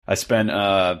I spent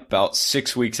about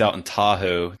 6 weeks out in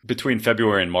Tahoe between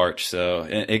February and March. So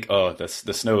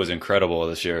the snow was incredible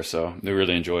this year. So I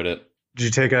really enjoyed it. Did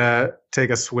you take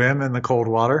a swim in the cold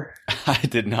water? I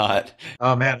did not.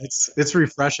 Oh man, it's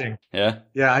refreshing. Yeah.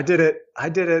 Yeah, I did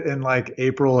it in like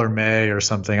April or May or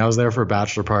something. I was there for a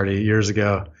bachelor party years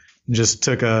ago and just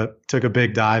took a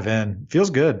big dive in. Feels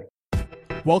good.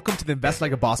 Welcome to the Invest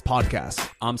Like a Boss podcast.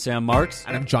 I'm Sam Marks.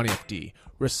 And I'm Johnny FD.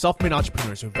 We're self-made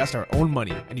entrepreneurs who invest our own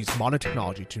money and use modern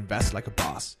technology to invest like a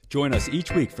boss. Join us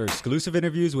each week for exclusive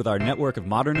interviews with our network of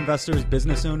modern investors,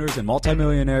 business owners, and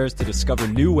multimillionaires to discover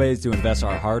new ways to invest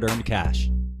our hard-earned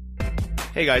cash.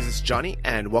 Hey guys, it's Johnny,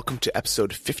 and welcome to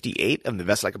episode 58 of the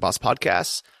Invest Like a Boss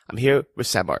podcast. I'm here with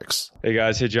Sam Marks. Hey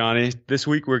guys, hey Johnny. This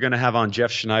week we're going to have on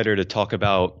Jeff Schneider to talk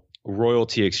about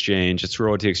Royalty Exchange. It's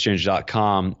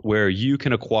royaltyexchange.com, where you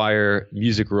can acquire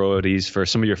music royalties for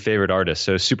some of your favorite artists.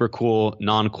 So super cool,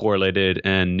 non-correlated,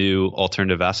 and new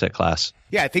alternative asset class.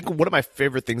 Yeah, I think one of my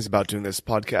favorite things about doing this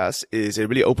podcast is it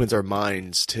really opens our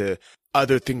minds to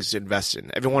other things to invest in.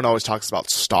 Everyone always talks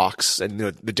about stocks and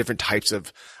the different types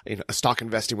of stock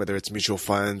investing, whether it's mutual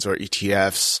funds or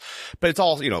ETFs, but it's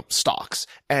all stocks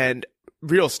and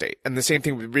real estate. And the same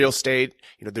thing with real estate.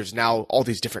 There's now all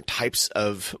these different types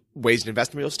of ways to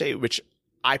invest in real estate, which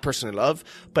I personally love,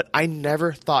 but I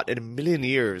never thought in a million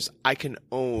years I can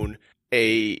own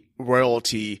a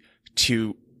royalty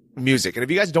to music. And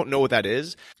if you guys don't know what that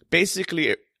is,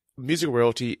 basically music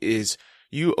royalty is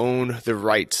you own the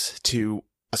rights to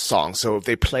a song. So if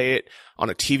they play it on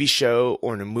a TV show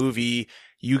or in a movie,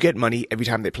 you get money every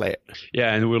time they play it.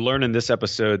 Yeah, and we'll learn in this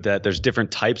episode that there's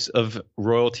different types of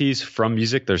royalties from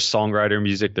music. There's songwriter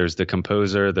music, there's the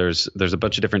composer, there's a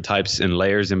bunch of different types and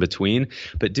layers in between.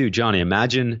 But dude, Johnny,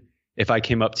 imagine if I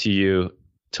came up to you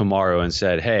tomorrow and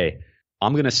said, hey,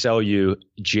 I'm going to sell you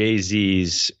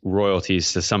Jay-Z's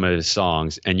royalties to some of his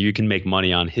songs, and you can make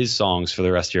money on his songs for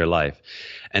the rest of your life.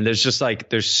 And there's just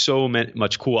there's so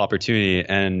much cool opportunity.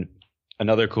 And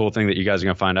another cool thing that you guys are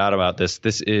going to find out about this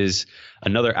is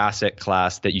another asset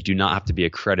class that you do not have to be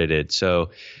accredited.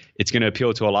 So it's going to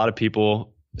appeal to a lot of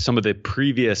people. Some of the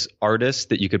previous artists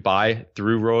that you could buy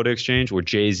through Royalty Exchange were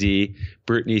Jay-Z,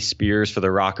 Britney Spears for the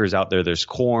rockers out there. There's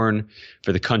Korn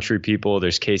for the country people.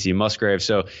 There's Casey Musgrave.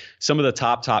 So some of the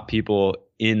top people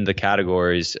in the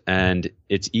categories, and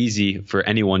it's easy for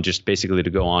anyone just basically to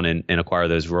go on and acquire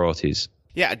those royalties.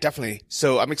 Yeah, definitely.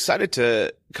 So I'm excited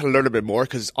to kind of learn a bit more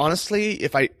because honestly,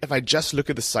 if I just look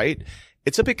at the site,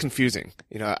 it's a bit confusing.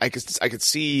 I could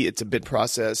see it's a bid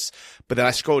process, but then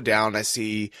I scroll down, I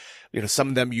see, some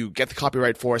of them you get the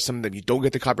copyright for, some of them you don't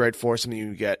get the copyright for, some of them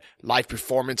you get live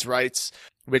performance rights,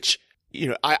 which,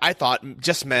 I thought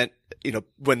just meant,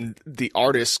 when the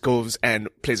artist goes and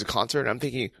plays a concert. I'm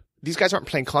thinking, these guys aren't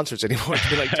playing concerts anymore. It's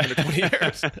been like 10 or 20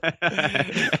 years.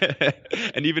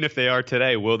 And even if they are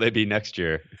today, will they be next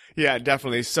year? Yeah,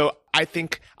 definitely. So I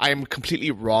think I am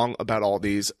completely wrong about all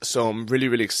these. So I'm really,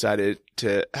 really excited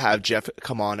to have Jeff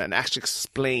come on and actually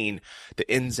explain the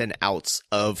ins and outs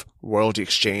of Royalty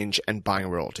Exchange and buying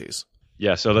royalties.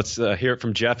 Yeah, so let's hear it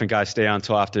from Jeff. And guys, stay on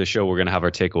until after the show. We're going to have our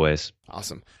takeaways.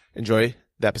 Awesome. Enjoy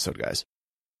the episode, guys.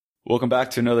 Welcome back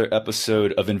to another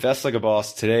episode of Invest Like a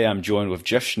Boss. Today, I'm joined with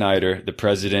Jeff Schneider, the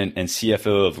president and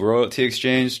CFO of Royalty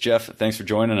Exchange. Jeff, thanks for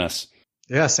joining us.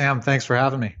 Yeah, Sam, thanks for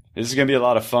having me. This is going to be a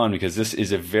lot of fun because this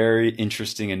is a very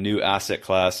interesting and new asset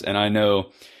class. And I know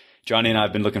Johnny and I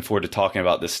have been looking forward to talking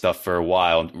about this stuff for a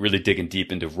while, really digging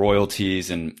deep into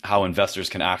royalties and how investors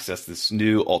can access this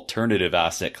new alternative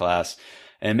asset class.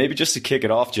 And maybe just to kick it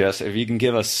off, Jess, if you can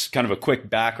give us kind of a quick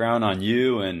background on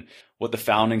you and what the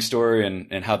founding story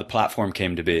and how the platform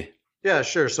came to be. Yeah,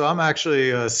 sure. So I'm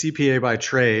actually a CPA by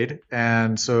trade.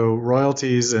 And so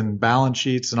royalties and balance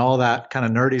sheets and all that kind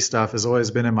of nerdy stuff has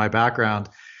always been in my background.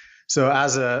 So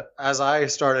as I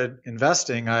started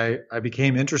investing, I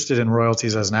became interested in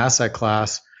royalties as an asset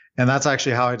class. And that's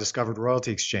actually how I discovered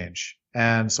Royalty Exchange.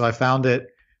 And so I found it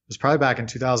was probably back in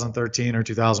 2013 or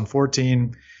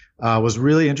 2014. Was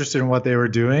really interested in what they were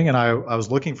doing, and I was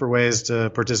looking for ways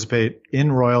to participate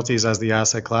in royalties as the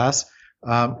asset class.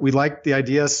 We liked the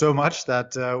idea so much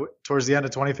that towards the end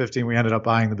of 2015, we ended up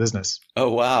buying the business.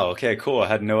 Oh, wow. Okay, cool. I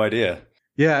had no idea.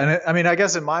 Yeah, and I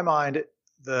guess in my mind,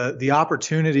 the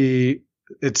opportunity,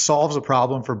 it solves a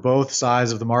problem for both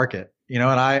sides of the market. And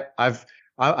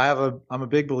I'm a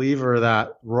big believer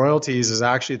that royalties is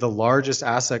actually the largest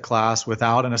asset class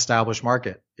without an established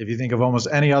market. If you think of almost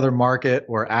any other market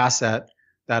or asset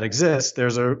that exists,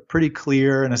 there's a pretty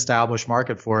clear and established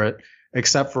market for it,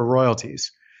 except for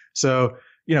royalties. So,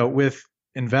 with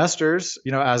investors,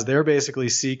 as they're basically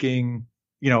seeking,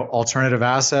 alternative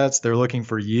assets. They're looking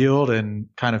for yield and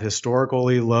kind of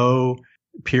historically low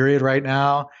period right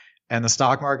now. And the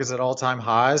stock market's at all-time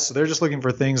highs. So they're just looking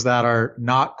for things that are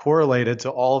not correlated to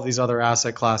all of these other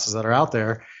asset classes that are out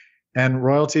there. And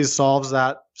royalties solves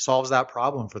that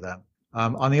problem for them.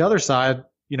 On the other side,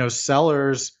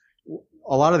 sellers,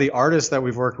 a lot of the artists that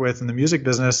we've worked with in the music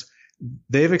business,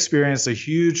 they've experienced a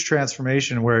huge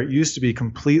transformation where it used to be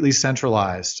completely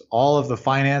centralized. All of the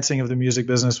financing of the music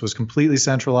business was completely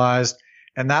centralized,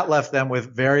 and that left them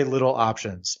with very little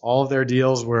options. All of their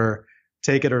deals were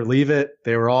take it or leave it.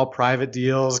 They were all private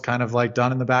deals, kind of like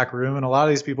done in the back room, and a lot of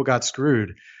these people got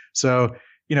screwed. So,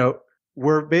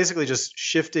 we're basically just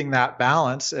shifting that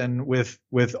balance, and with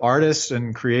artists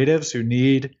and creatives who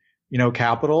need,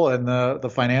 capital, and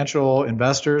the financial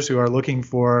investors who are looking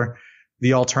for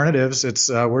the alternatives,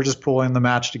 we're just pulling the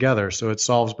match together. So it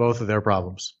solves both of their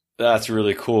problems. That's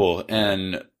really cool.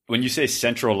 And when you say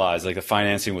centralized, like the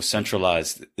financing was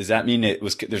centralized, does that mean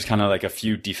there's kind of like a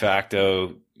few de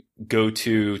facto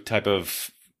go-to type of,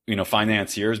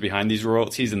 financiers behind these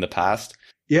royalties in the past?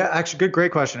 Yeah, actually,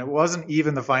 great question. It wasn't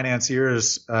even the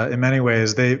financiers in many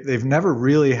ways. They've never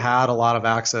really had a lot of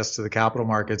access to the capital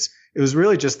markets. It was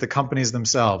really just the companies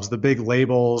themselves, the big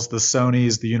labels, the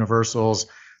Sonys, the Universals,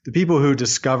 the people who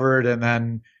discovered and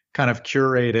then kind of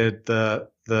curated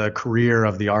the career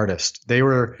of the artist. They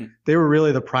were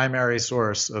really the primary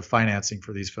source of financing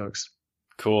for these folks.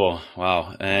 Cool.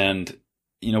 Wow. And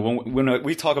when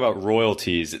we talk about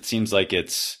royalties, it seems like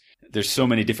there's so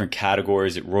many different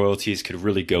categories that royalties could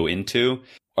really go into.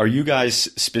 Are you guys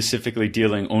specifically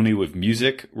dealing only with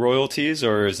music royalties,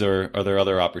 or are there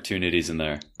other opportunities in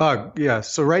there? Yeah.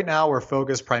 So right now we're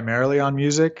focused primarily on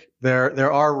music.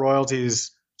 There are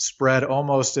royalties spread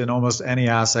almost in almost any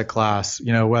asset class,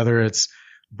 whether it's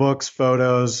books,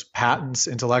 photos, patents,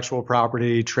 intellectual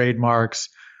property, trademarks,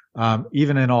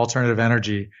 even in alternative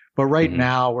energy. But right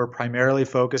now we're primarily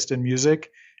focused in music,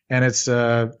 and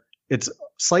it's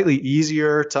slightly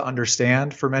easier to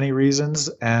understand for many reasons,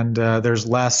 and there's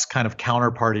less kind of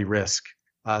counterparty risk.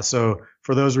 So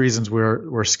for those reasons,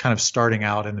 we're kind of starting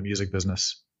out in the music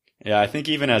business. Yeah, I think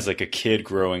even as like a kid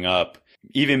growing up,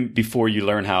 even before you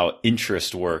learn how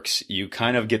interest works, you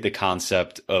kind of get the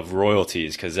concept of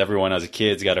royalties, because everyone as a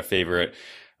kid's got a favorite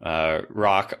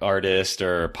rock artist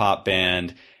or pop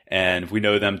band, and we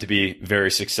know them to be very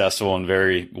successful and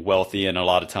very wealthy in a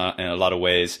lot of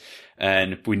ways.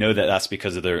 And we know that that's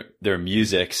because of their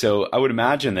music. So I would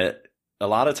imagine that a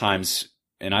lot of times,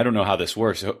 and I don't know how this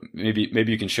works, so maybe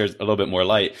you can share a little bit more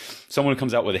light. Someone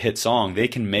comes out with a hit song, they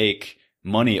can make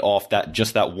money off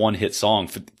that one hit song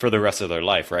for the rest of their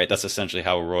life, right? That's essentially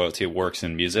how a royalty works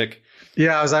in music.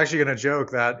 Yeah, I was actually going to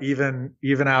joke that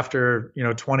even after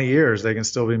 20 years, they can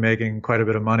still be making quite a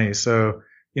bit of money. So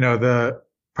the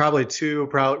probably two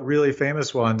really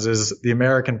famous ones is the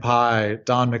American Pie.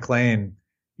 Don McLean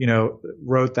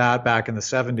wrote that back in the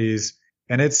 70s,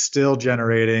 and it's still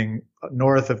generating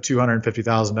north of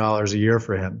 $250,000 a year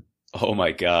for him. Oh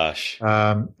my gosh.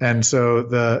 And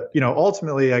so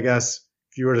ultimately, I guess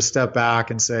if you were to step back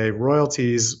and say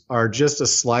royalties are just a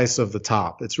slice of the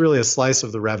top, it's really a slice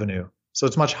of the revenue. So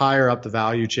it's much higher up the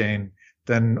value chain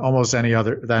than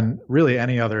really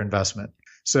any other investment.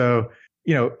 So,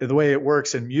 the way it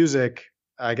works in music,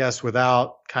 I guess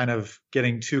without kind of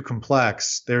getting too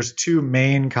complex, there's two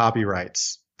main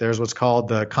copyrights. There's what's called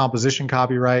the composition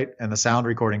copyright and the sound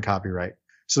recording copyright.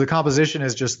 So the composition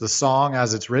is just the song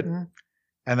as it's written,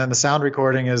 and then the sound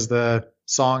recording is the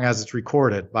song as it's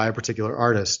recorded by a particular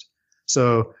artist.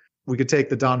 So we could take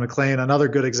the Don McLean. Another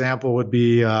good example would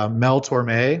be Mel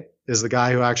Torme is the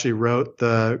guy who actually wrote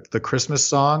the Christmas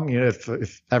song.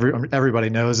 If everybody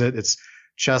knows it, it's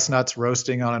chestnuts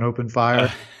roasting on an open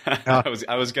fire.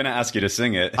 I was going to ask you to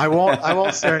sing it. I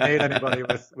won't serenade anybody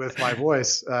with my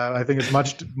voice. I think it's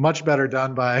much better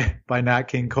done by Nat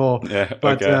King Cole. Yeah,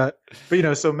 but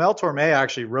okay. So Mel Torme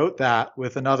actually wrote that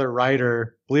with another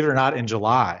writer, believe it or not, in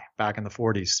July back in the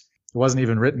 40s. It wasn't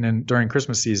even written during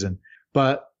Christmas season,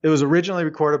 but it was originally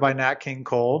recorded by Nat King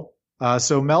Cole.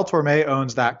 So Mel Torme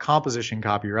owns that composition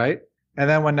copyright, and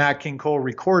then when Nat King Cole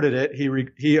recorded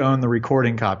it, he owned the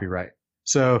recording copyright.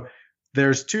 So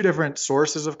there's two different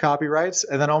sources of copyrights,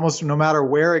 and then almost no matter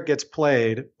where it gets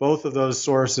played, both of those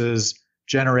sources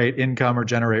generate income or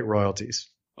generate royalties.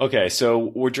 Okay,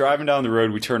 so we're driving down the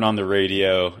road, we turn on the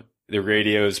radio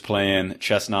is playing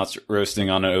chestnuts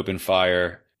roasting on an open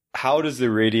fire. How does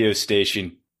the radio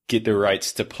station get the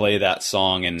rights to play that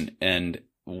song, and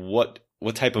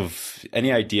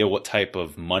any idea what type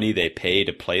of money they pay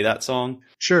to play that song?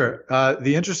 Sure.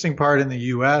 The interesting part in the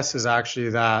US is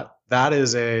actually that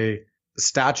is a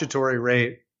statutory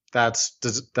rate that's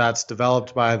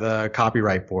developed by the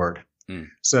copyright board. Mm.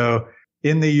 So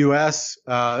in the US,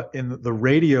 in the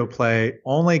radio play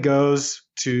only goes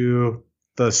to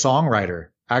the songwriter.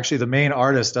 Actually, the main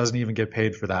artist doesn't even get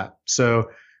paid for that. So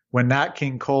when Nat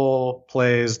King Cole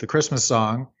plays the Christmas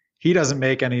song, he doesn't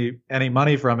make any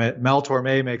money from it. Mel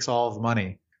Torme makes all of the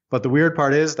money. But the weird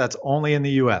part is that's only in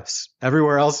the US.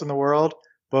 Everywhere else in the world,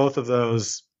 both of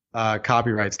those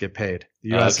copyrights get paid.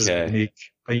 The US is a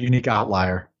unique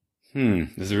outlier.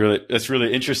 That's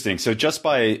really interesting. So just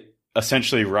by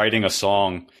essentially writing a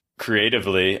song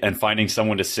creatively and finding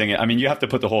someone to sing it, I mean, you have to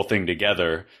put the whole thing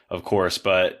together, of course,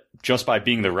 but just by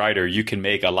being the writer, you can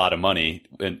make a lot of money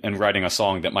and writing a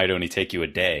song that might only take you a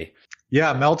day.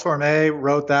 Yeah, Mel Torme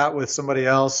wrote that with somebody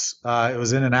else. It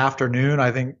was in an afternoon.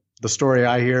 I think the story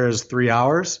I hear is 3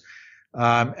 hours.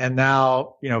 And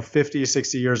now, 50,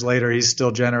 60 years later, he's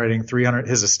still generating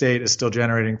his estate is still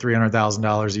generating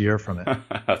 $300,000 a year from it.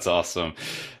 That's awesome.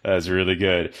 That's really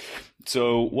good.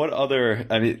 So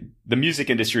the music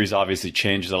industry has obviously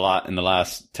changed a lot in the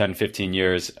last 10, 15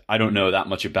 years. I don't know that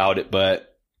much about it,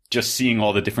 but just seeing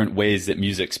all the different ways that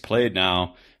music's played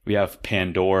now, we have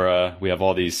Pandora, we have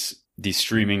all these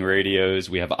streaming radios,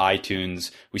 we have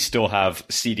iTunes, we still have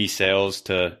CD sales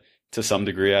to some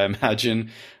degree, I imagine.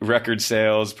 Record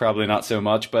sales, probably not so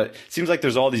much, but it seems like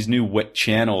there's all these new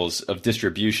channels of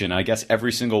distribution. I guess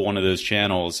every single one of those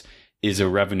channels is a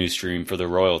revenue stream for the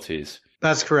royalties.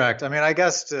 That's correct. I mean, I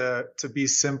guess to be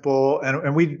simple,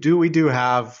 and we do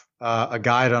have a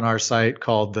guide on our site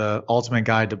called the Ultimate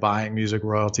Guide to Buying Music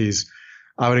Royalties.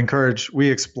 I would encourage, we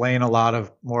explain a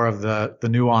lot more of the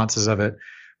nuances of it,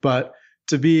 but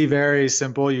to be very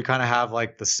simple, you kind of have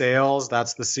like the sales,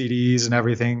 that's the CDs and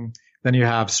everything. Then you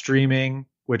have streaming,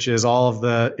 which is all of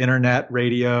the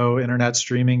internet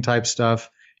streaming type stuff.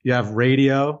 You have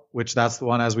radio, which that's the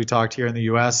one, as we talked here in the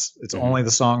US, it's only the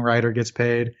songwriter gets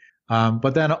paid.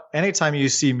 But then anytime you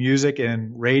see music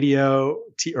in in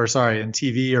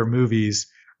TV or movies,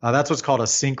 that's what's called a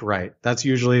sync right. That's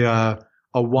usually a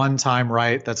one-time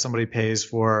right that somebody pays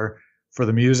for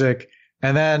the music.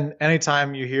 And then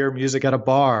anytime you hear music at a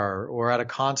bar or at a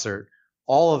concert,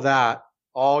 all of that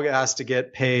all has to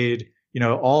get paid.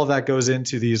 All of that goes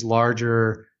into these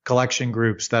larger collection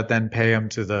groups that then pay them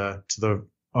to the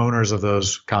owners of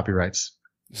those copyrights.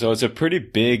 So it's a pretty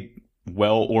big,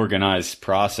 well-organized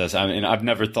process. I mean, I've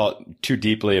never thought too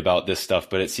deeply about this stuff,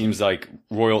 but it seems like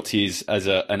royalties as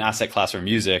an asset class for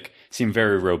music seem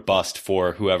very robust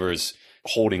for whoever's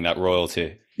holding that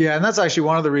royalty. Yeah, and that's actually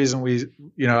one of the reasons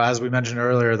we, as we mentioned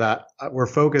earlier, that we're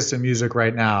focused in music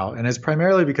right now. And it's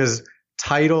primarily because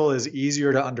title is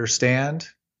easier to understand,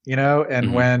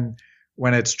 and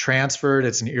when it's transferred,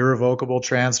 it's an irrevocable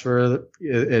transfer.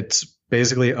 It's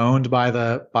basically owned by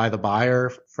the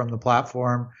buyer from the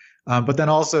platform. But then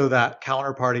also that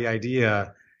counterparty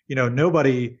idea,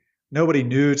 nobody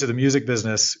new to the music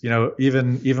business,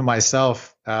 even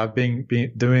myself,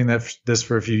 being doing this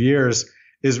for a few years,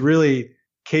 is really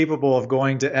capable of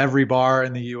going to every bar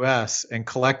in the US and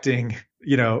collecting,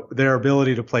 their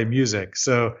ability to play music.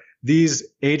 So these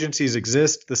agencies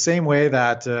exist the same way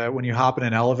that when you hop in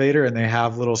an elevator and they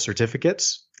have little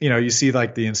certificates, you see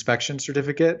like the inspection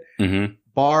certificate,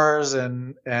 bars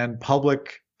and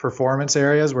public performance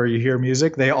areas where you hear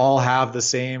music, they all have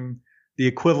the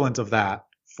equivalent of that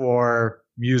for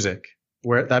music,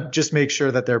 where that just makes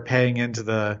sure that they're paying into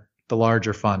the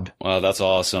larger fund. Wow, that's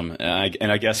awesome.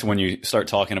 And I guess when you start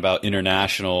talking about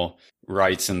international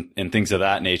rights and things of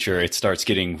that nature, it starts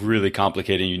getting really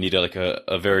complicated. You need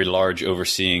a very large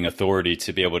overseeing authority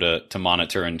to be able to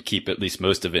monitor and keep at least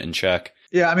most of it in check.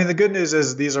 Yeah, I mean, the good news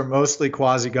is these are mostly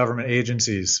quasi-government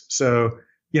agencies. So,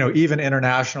 even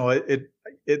international,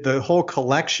 the whole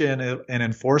collection and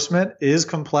enforcement is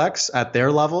complex at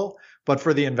their level, but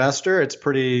for the investor, it's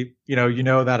pretty,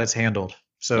 that it's handled.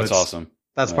 So that's awesome.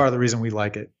 That's part of the reason we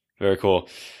like it. Very cool.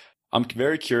 I'm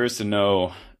very curious to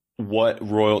know what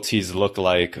royalties look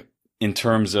like in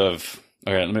terms of,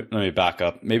 all right, let me back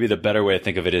up. Maybe the better way to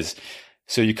think of it is,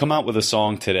 so you come out with a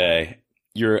song today,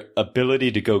 your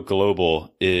ability to go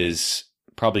global is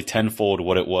probably tenfold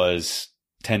what it was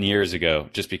 10 years ago,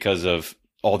 just because of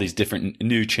all these different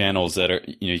new channels that are,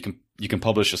 you can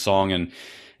publish a song and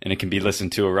it can be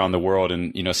listened to around the world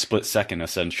in, split second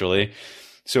essentially.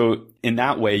 So in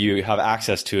that way, you have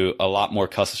access to a lot more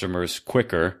customers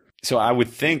quicker. So I would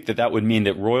think that would mean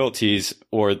that royalties,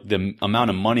 or the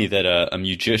amount of money that a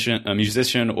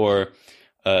musician or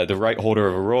the right holder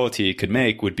of a royalty could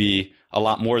make, would be a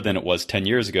lot more than it was 10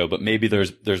 years ago. But maybe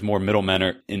there's more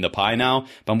middlemen in the pie now.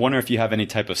 But I'm wondering if you have any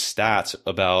type of stats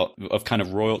of kind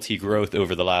of royalty growth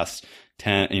over the last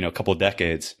couple of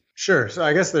decades. Sure. So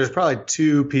I guess there's probably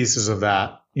two pieces of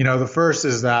that. The first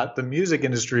is that the music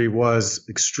industry was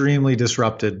extremely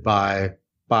disrupted by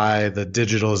the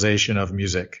digitalization of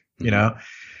music, and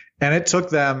it took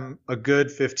them a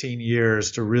good 15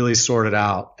 years to really sort it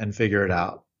out and figure it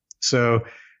out. So,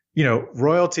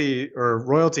 royalty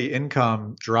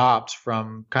income dropped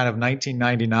from kind of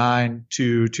 1999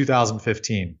 to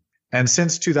 2015. And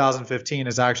since 2015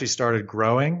 has actually started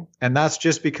growing. And that's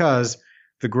just because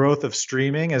the growth of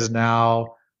streaming is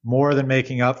now more than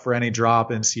making up for any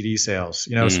drop in CD sales.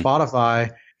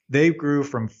 Spotify, they grew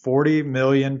from 40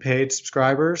 million paid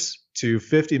subscribers to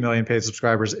 50 million paid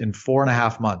subscribers in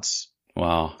 4.5 months.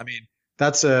 Wow. I mean,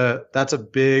 that's a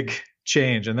big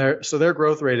change. And their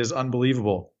growth rate is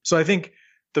unbelievable. So I think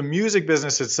the music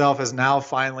business itself has now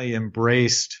finally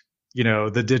embraced,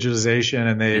 the digitization,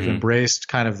 and they've embraced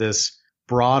kind of this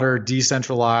broader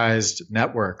decentralized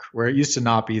network where it used to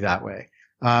not be that way.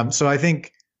 So I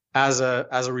think as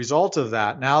a result of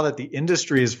that, now that the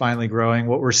industry is finally growing,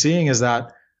 what we're seeing is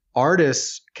that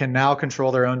artists can now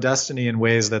control their own destiny in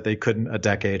ways that they couldn't a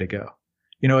decade ago.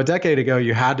 A decade ago,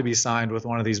 you had to be signed with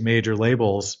one of these major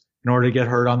labels in order to get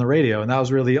heard on the radio. And that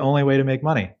was really the only way to make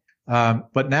money.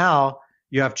 But now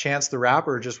you have Chance the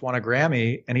Rapper just won a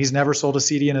Grammy, and he's never sold a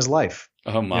CD in his life.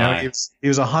 Oh my. He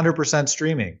was 100%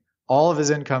 streaming. All of his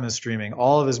income is streaming.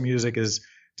 All of his music is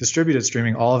distributed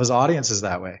streaming. All of his audience is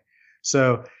that way.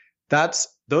 So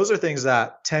those are things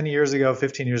that 10 years ago,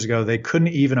 15 years ago, they couldn't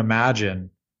even imagine.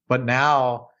 But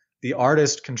now the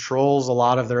artist controls a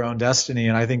lot of their own destiny.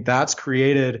 And I think that's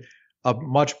created a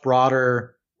much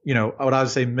broader, what I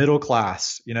would say middle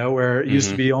class, where it used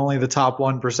to be only the top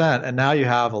 1%. And now you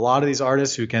have a lot of these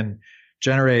artists who can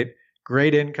generate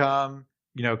great income,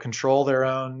 control their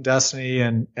own destiny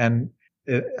and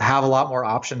have a lot more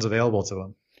options available to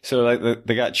them. So like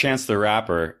they got Chance the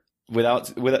Rapper.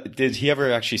 Without, did he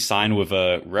ever actually sign with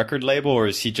a record label, or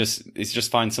is he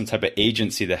just find some type of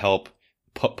agency to help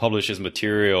publish his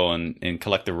material and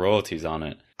collect the royalties on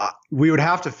it? We would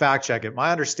have to fact check it.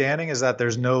 My understanding is that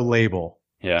there's no label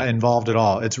involved at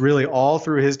all. It's really all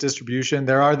through his distribution.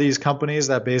 There are these companies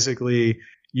that basically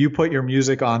you put your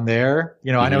music on there.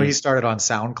 I know he started on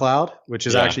SoundCloud, which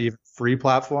is actually a free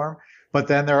platform. But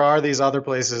then there are these other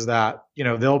places that,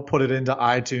 they'll put it into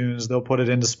iTunes, they'll put it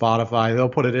into Spotify, they'll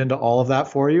put it into all of that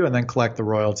for you and then collect the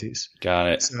royalties. Got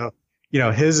it. So,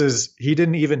 he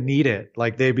didn't even need it.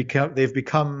 Like they've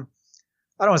become,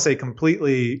 I don't want to say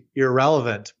completely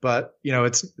irrelevant, but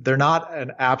they're not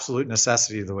an absolute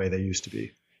necessity the way they used to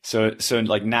be. So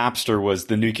like Napster was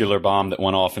the nuclear bomb that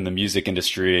went off in the music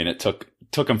industry, and it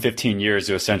took them 15 years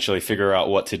to essentially figure out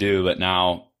what to do. But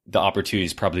now the opportunity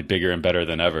is probably bigger and better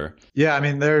than ever. Yeah. I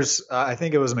mean, there's, I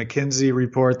think it was a McKinsey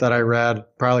report that I read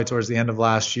probably towards the end of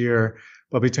last year,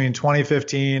 but between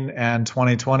 2015 and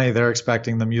 2020, they're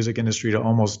expecting the music industry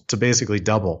to basically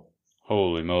double.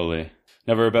 Holy moly.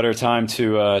 Never a better time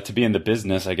to be in the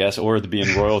business, I guess, or to be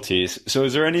in royalties. So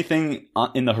is there anything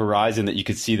in the horizon that you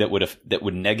could see that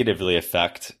would negatively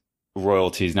affect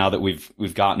royalties now that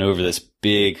we've gotten over this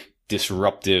big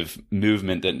disruptive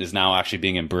movement that is now actually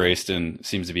being embraced and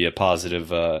seems to be a positive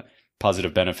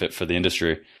benefit for the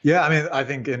industry? Yeah, I mean, I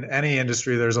think in any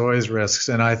industry there's always risks,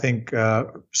 and I think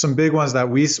some big ones that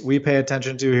we pay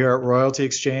attention to here at Royalty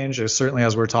Exchange, certainly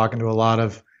as we're talking to a lot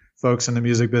of folks in the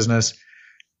music business,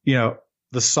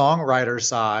 the songwriter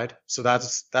side. So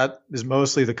that is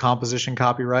mostly the composition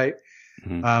copyright,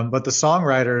 but the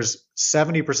songwriters,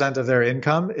 70% of their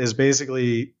income is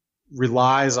basically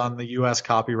relies on the U.S.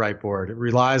 Copyright Board. It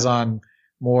relies on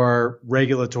more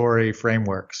regulatory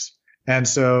frameworks. And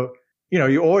so,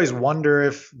 you always wonder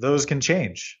if those can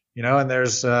change, and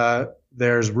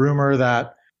there's rumor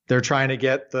that they're trying to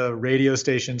get the radio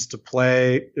stations to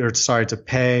pay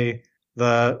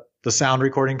the sound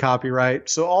recording copyright.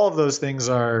 So all of those things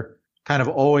are kind of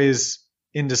always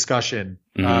in discussion.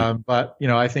 But,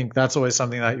 I think that's always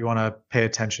something that you want to pay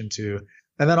attention to.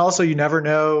 And then also you never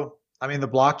know. I mean, the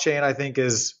blockchain, I think,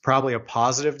 is probably a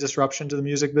positive disruption to the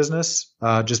music business,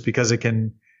 just because it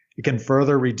can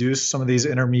further reduce some of these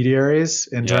intermediaries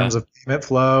in terms of payment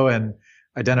flow and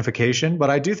identification. But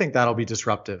I do think that'll be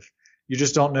disruptive. You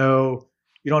just don't know.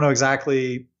 You don't know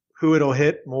exactly who it'll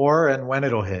hit more and when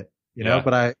it'll hit.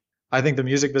 But I think the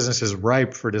music business is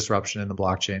ripe for disruption in the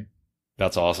blockchain.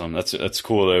 That's awesome. That's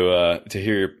cool to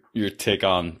hear your take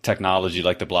on technology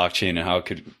like the blockchain and how it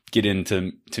could get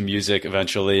into music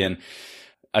eventually. And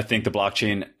I think the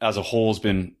blockchain as a whole has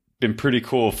been pretty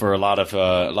cool for a lot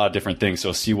of different things.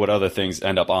 So see what other things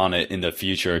end up on it in the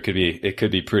future. It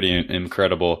could be pretty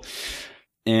incredible.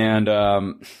 And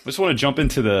just want to jump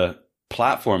into the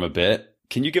platform a bit.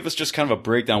 can you give us just kind of a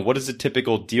breakdown? What does a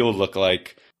typical deal look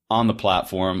like on the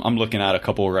platform? I'm looking at a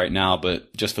couple right now,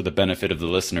 but just for the benefit of the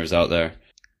listeners out there.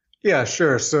 Yeah,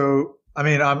 sure. So, I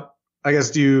mean, I guess,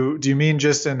 do you mean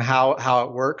just in how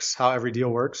it works, how every deal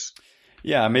works?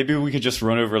 Yeah, maybe we could just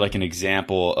run over like an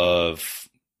example of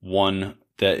one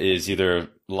that is either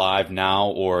live now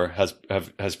or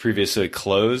has previously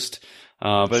closed.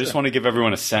 But Sure. I just want to give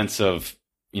everyone a sense of,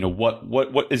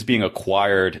 what is being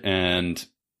acquired and,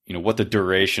 what the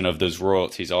duration of those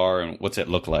royalties are and what's it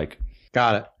look like.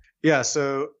 Got it. Yeah.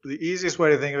 So the easiest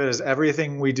way to think of it is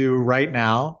everything we do right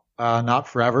now, not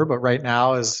forever, but right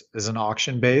now is an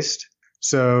auction based.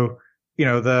 So,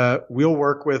 we'll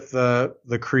work with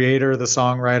the creator, the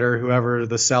songwriter, whoever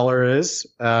the seller is,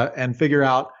 and figure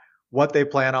out what they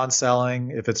plan on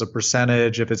selling, if it's a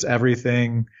percentage, if it's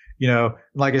everything.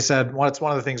 Like I said, it's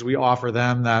one of the things we offer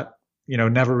them that,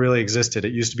 never really existed.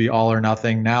 It used to be all or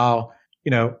nothing. Now,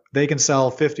 they can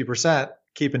sell 50%,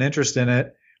 keep an interest in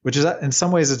it, which is, in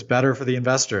some ways, it's better for the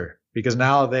investor because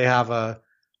now they have a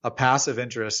passive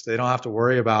interest. They don't have to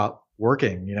worry about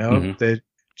working, Mm-hmm. They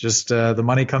just, the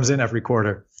money comes in every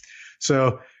quarter.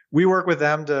 So we work with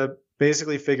them to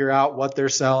basically figure out what they're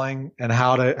selling and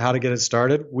how to get it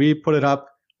started. We put it up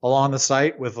along the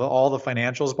site with all the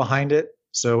financials behind it.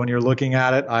 So when you're looking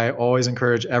at it, I always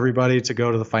encourage everybody to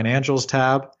go to the financials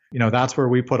tab. That's where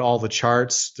we put all the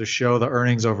charts to show the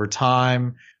earnings over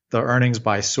time, the earnings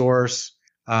by source.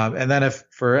 And then if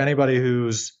for anybody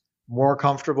who's more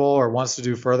comfortable or wants to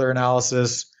do further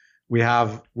analysis,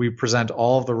 we present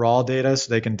all of the raw data so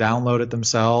they can download it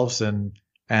themselves and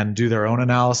do their own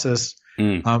analysis.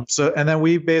 And then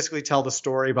we basically tell the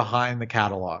story behind the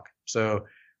catalog. So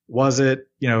was it,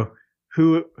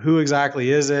 who exactly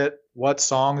is it? What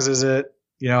songs is it?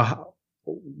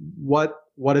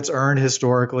 What it's earned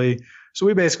historically. So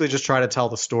we basically just try to tell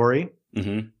the story.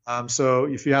 Mm-hmm. So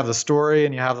if you have the story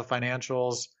and you have the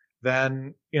financials,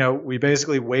 then, we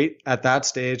basically wait at that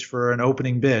stage for an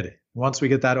opening bid. Once we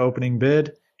get that opening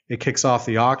bid, it kicks off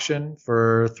the auction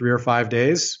for 3 or 5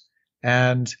 days.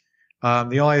 And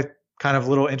the only kind of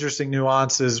little interesting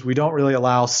nuance is we don't really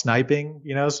allow sniping,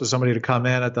 so somebody to come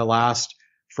in at the last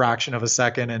fraction of a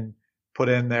second and put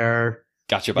in their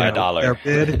gotcha by $1. Their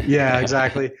bid. Yeah,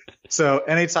 exactly. So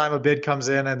anytime a bid comes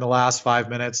in the last 5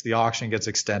 minutes, the auction gets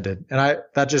extended. And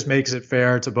that just makes it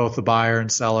fair to both the buyer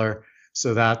and seller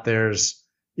so that there's,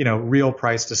 real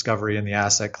price discovery in the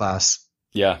asset class.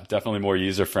 Yeah, definitely more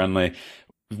user friendly.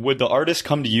 Would the artist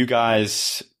come to you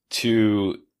guys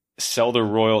to sell their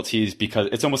royalties because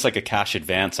it's almost like a cash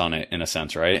advance on it in a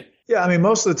sense, right? Yeah, I mean,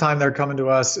 most of the time they're coming to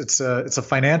us. It's a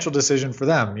financial decision for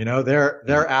them.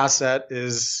 Their asset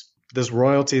is this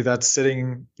royalty that's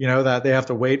sitting, that they have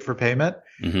to wait for payment.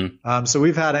 Mm-hmm. So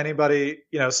we've had anybody,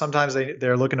 sometimes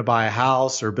they're looking to buy a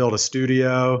house or build a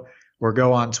studio or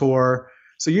go on tour.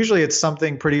 So usually it's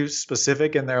something pretty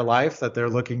specific in their life that they're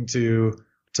looking to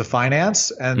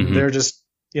finance, and Mm-hmm. they're just,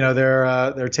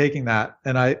 they're taking that.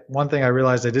 And one thing I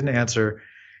realized I didn't answer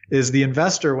is the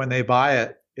investor, when they buy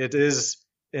it, it is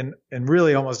in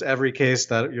really almost every case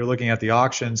that you're looking at the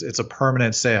auctions, it's a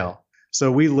permanent sale.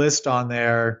 So we list on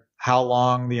there how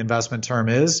long the investment term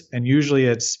is, and usually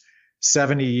it's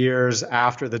 70 years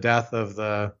after the death of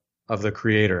the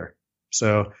creator.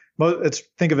 So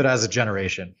think of it as a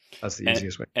generation. That's the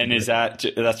easiest way. And is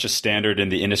that's just standard in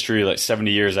the industry? Like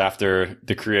 70 years after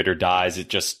the creator dies,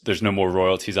 there's no more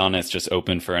royalties on it. It's just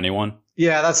open for anyone.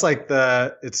 Yeah, that's like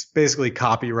it's basically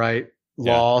copyright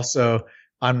law. Yeah. So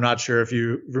I'm not sure if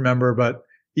you remember, but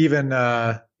even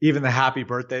the Happy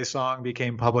Birthday song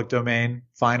became public domain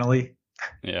finally.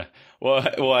 Yeah.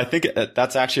 Well, I think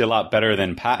that's actually a lot better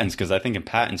than patents, because I think in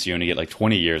patents you only get like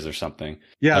 20 years or something.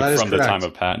 Yeah, like that is from correct. The time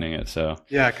of patenting it. So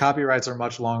yeah, copyrights are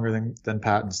much longer than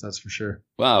patents. That's for sure.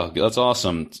 Wow, that's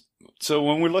awesome. So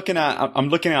when I'm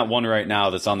looking at one right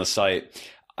now that's on the site.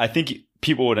 I think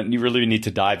people would really need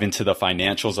to dive into the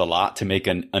financials a lot to make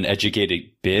an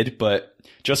educated bid, but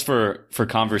just for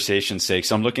conversation's sake,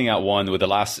 so I'm looking at one with the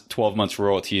last 12 months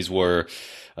royalties were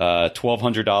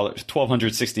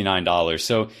 $1,269.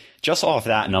 So just off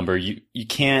that number, you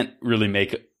can't really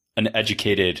make an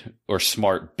educated or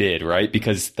smart bid, right?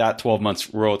 Because that 12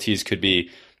 months royalties could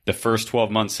be the first 12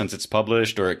 months since it's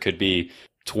published, or it could be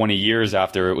 20 years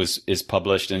after it is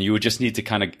published. And you would just need to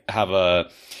kind of have a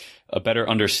better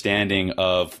understanding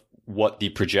of what the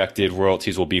projected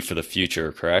royalties will be for the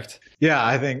future, correct? Yeah,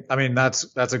 I mean, that's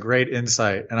a great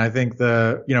insight. And I think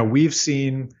we've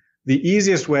seen the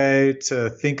easiest way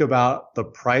to think about the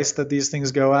price that these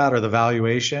things go at, or the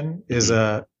valuation, is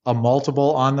a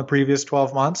multiple on the previous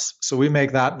 12 months. So we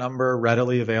make that number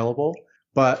readily available.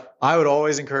 But I would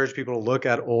always encourage people to look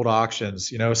at old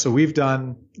auctions, so we've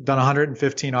done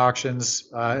 115 auctions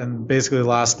in basically the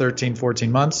last 13,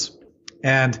 14 months.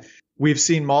 And we've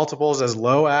seen multiples as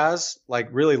low as like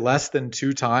really less than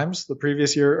 2 times the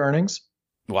previous year earnings.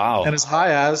 Wow. And as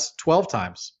high as 12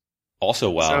 times. Also,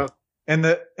 wow. So,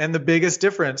 and the biggest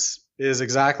difference is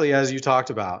exactly as you talked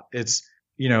about. It's,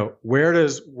 where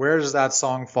does that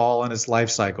song fall in its life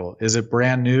cycle? Is it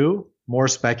brand new, more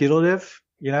speculative,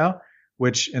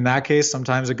 which in that case,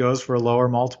 sometimes it goes for a lower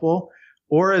multiple?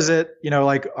 Or is it,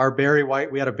 like our Barry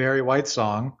White, we had a Barry White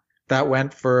song that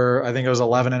went for, I think it was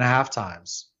 11 and a half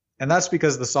times. And that's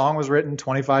because the song was written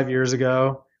 25 years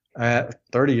ago,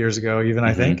 30 years ago, even,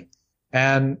 I think.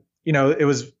 And, it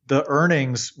was the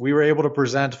earnings. We were able to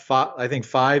present,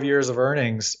 5 years of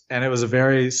earnings, and it was a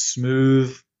very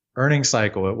smooth earning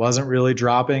cycle. It wasn't really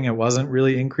dropping. It wasn't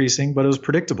really increasing, but it was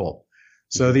predictable.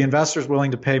 So the investor's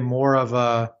willing to pay more of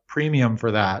a premium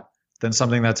for that than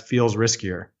something that feels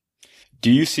riskier.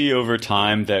 Do you see over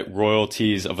time that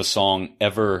royalties of a song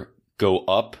ever go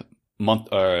up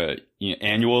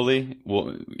annually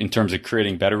in terms of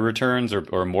creating better returns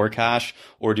or more cash,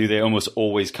 or do they almost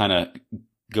always kind of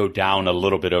go down a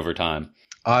little bit over time?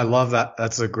 I love that.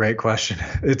 That's a great question.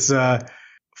 It's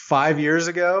 5 years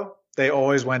ago, they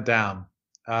always went down.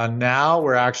 Now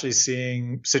we're actually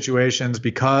seeing situations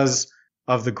because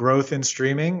of the growth in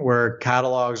streaming where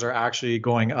catalogs are actually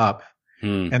going up.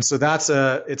 And so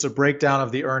it's a breakdown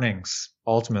of the earnings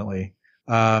ultimately.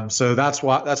 So that's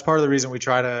part of the reason we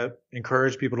try to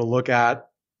encourage people to look at,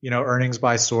 earnings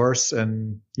by source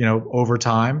and, over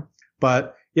time.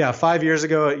 But yeah, 5 years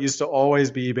ago, it used to always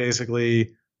be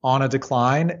basically on a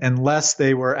decline unless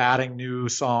they were adding new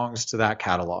songs to that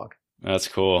catalog. That's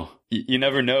cool. You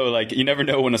never know, you never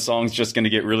know when a song's just going to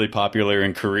get really popular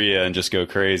in Korea and just go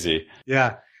crazy.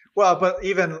 Yeah. Well, but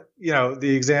even,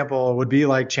 the example would be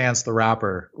like Chance the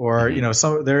Rapper or,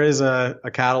 there is a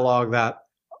catalog that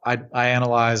I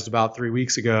analyzed about 3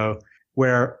 weeks ago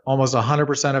where almost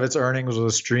 100% of its earnings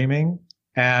was streaming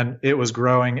and it was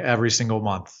growing every single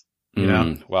month,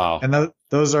 Wow. And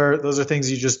those are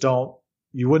things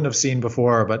you wouldn't have seen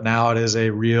before, but now it is a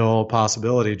real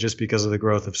possibility just because of the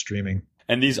growth of streaming.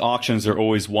 And these auctions are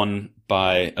always won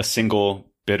by a single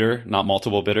bidder, not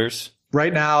multiple bidders?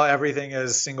 Right now, everything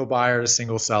is single buyer to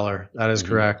single seller. That is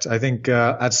correct. I think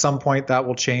at some point that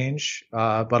will change,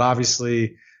 but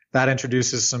obviously that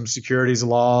introduces some securities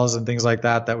laws and things like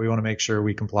that we want to make sure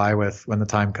we comply with when the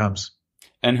time comes.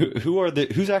 And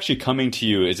who's actually coming to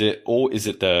you? Is it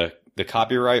the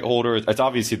copyright holder? It's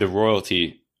obviously the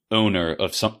royalty owner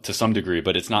to some degree,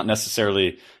 but it's not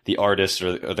necessarily the artist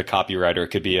or the copywriter.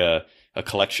 It could be a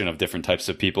collection of different types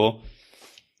of people.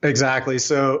 Exactly.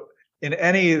 So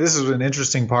this is an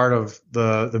interesting part of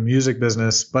the music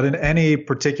business, but in any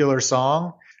particular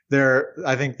song,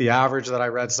 I think the average that I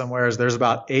read somewhere is there's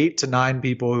about 8 to 9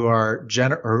 people who are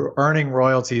earning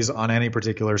royalties on any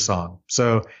particular song.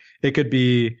 So it could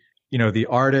be, the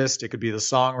artist, it could be the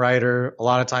songwriter. A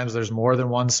lot of times there's more than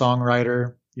one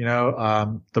songwriter,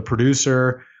 the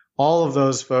producer, all of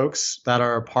those folks that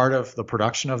are a part of the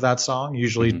production of that song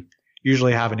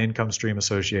usually have an income stream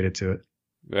associated to it.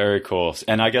 Very cool.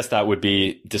 And I guess that would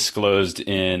be disclosed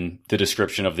in the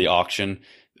description of the auction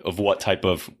of what type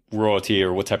of royalty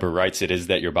or what type of rights it is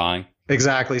that you're buying.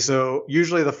 Exactly. So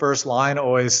usually the first line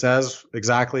always says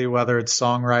exactly whether it's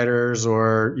songwriters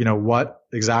or, what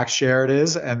exact share it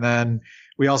is. And then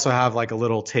we also have like a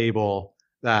little table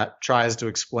that tries to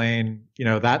explain,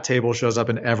 that table shows up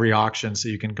in every auction so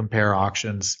you can compare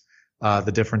auctions,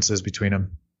 the differences between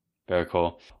them. Very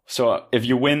cool. So if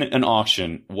you win an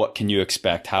auction, what can you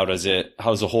expect? How does the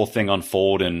whole thing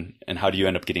unfold and how do you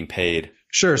end up getting paid?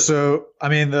 Sure. So, I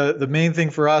mean, the main thing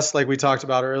for us, like we talked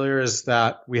about earlier, is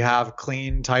that we have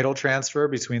clean title transfer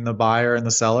between the buyer and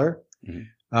the seller.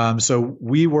 So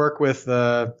we work with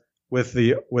the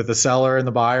seller and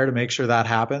the buyer to make sure that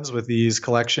happens with these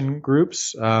collection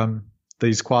groups,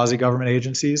 these quasi-government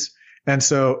agencies. And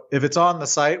so if it's on the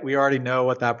site, we already know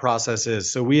what that process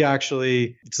is. So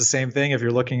it's the same thing. If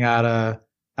you're looking at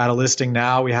a listing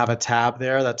now, we have a tab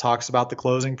there that talks about the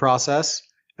closing process.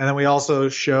 And then we also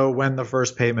show when the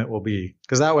first payment will be,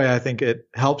 because that way I think it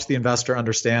helps the investor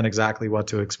understand exactly what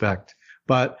to expect.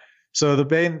 But so the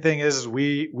main thing is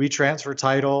we transfer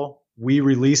title, we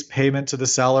release payment to the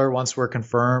seller once we're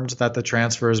confirmed that the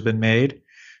transfer has been made.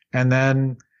 And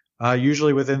then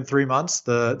usually within 3 months,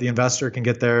 the investor can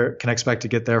expect to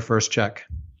get their first check.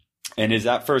 And is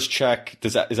that first check,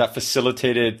 is that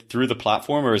facilitated through the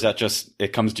platform, or is that just,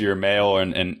 it comes to your mail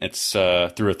and it's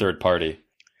through a third party?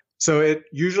 So it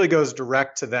usually goes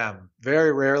direct to them.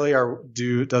 Very rarely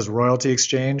does Royalty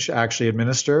Exchange actually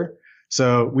administer.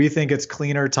 So we think it's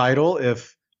cleaner title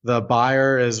if the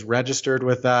buyer is registered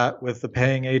with the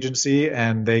paying agency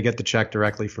and they get the check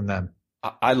directly from them.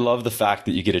 I love the fact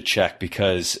that you get a check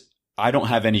because I don't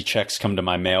have any checks come to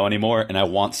my mail anymore and I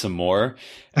want some more.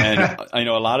 And I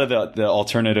know a lot of the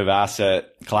alternative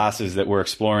asset classes that we're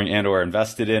exploring and or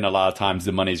invested in, a lot of times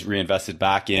the money's reinvested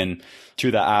back in to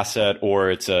the asset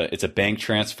or it's a bank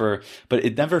transfer, but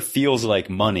it never feels like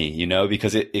money,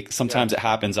 because it sometimes it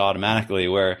happens automatically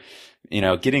where,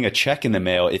 getting a check in the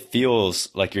mail, it feels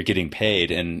like you're getting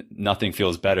paid and nothing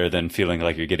feels better than feeling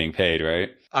like you're getting paid,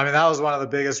 right? I mean, that was one of the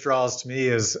biggest draws to me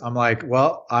is I'm like,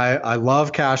 well, I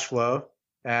love cash flow.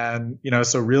 And,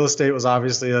 so real estate was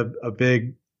obviously a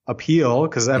big appeal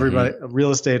because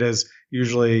real estate is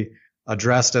usually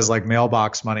addressed as like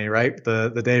mailbox money, right?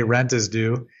 The day rent is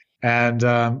due. And,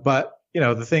 but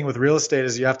the thing with real estate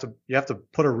is you have to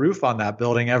put a roof on that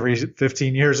building every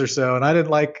 15 years or so. And I'm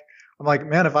like,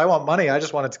 man, if I want money, I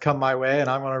just want it to come my way and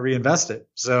I want to reinvest it.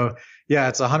 So yeah,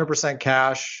 it's 100%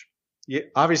 cash.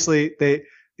 Obviously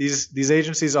these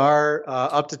agencies are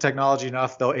up to technology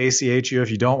enough. They'll ACH you if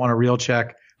you don't want a real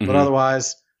check, but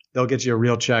otherwise they'll get you a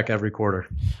real check every quarter.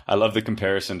 I love the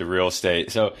comparison to real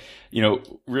estate. So,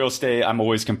 real estate, I'm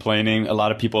always complaining. A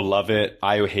lot of people love it.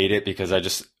 I hate it because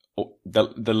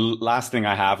the last thing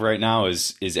I have right now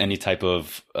is any type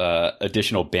of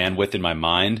additional bandwidth in my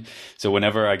mind. So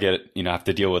whenever I get, have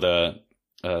to deal with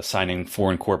signing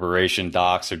foreign corporation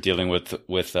docs or dealing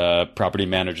with property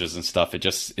managers and stuff, it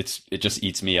just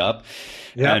eats me up.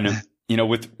 Yeah. And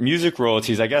with music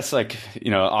royalties, I guess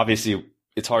obviously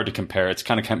it's hard to compare. It's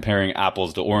kind of comparing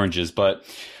apples to oranges, but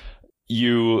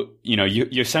you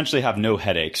essentially have no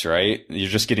headaches, right? You're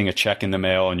just getting a check in the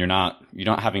mail and you're not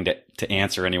having to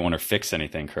answer anyone or fix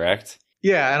anything, correct?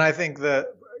 Yeah. And I think that,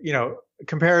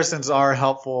 comparisons are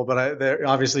helpful, but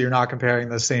obviously you're not comparing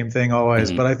the same thing always.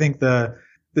 Mm-hmm. But I think the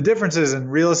difference is in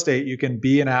real estate, you can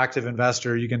be an active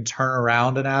investor. You can turn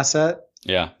around an asset.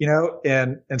 Yeah.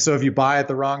 And so if you buy at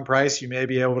the wrong price, you may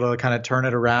be able to kind of turn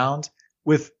it around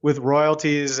with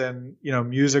royalties and,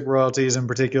 music royalties in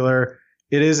particular.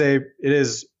 It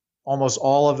is almost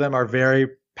all of them are very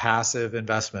passive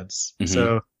investments. Mm-hmm.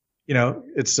 So,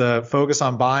 it's a focus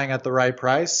on buying at the right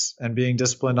price and being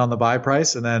disciplined on the buy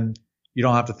price. And then you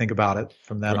don't have to think about it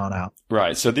from then on out.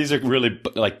 Right. So these are really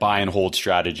like buy and hold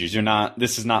strategies.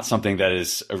 This is not something that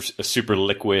is a super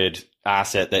liquid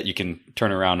asset that you can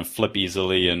turn around and flip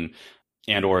easily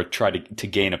and or try to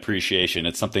gain appreciation.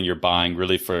 It's something you're buying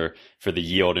really for the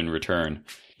yield and return.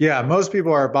 Yeah. Most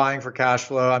people are buying for cash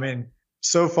flow. I mean,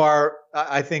 so far,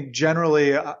 I think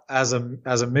generally as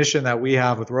a mission that we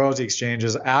have with Royalty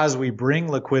Exchanges, as we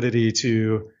bring liquidity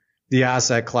to the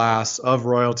asset class of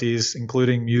royalties,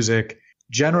 including music,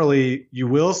 generally you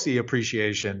will see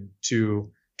appreciation to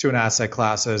an asset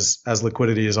class as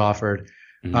liquidity is offered.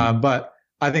 Mm-hmm. But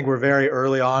I think we're very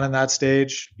early on in that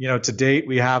stage. To date,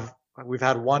 we've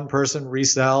had one person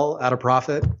resell at a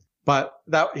profit, but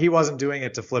that he wasn't doing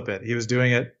it to flip it. He was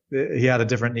doing it. He had a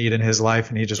different need in his life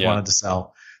and he just wanted to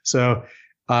sell. So,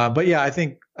 but yeah, I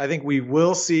think we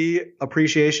will see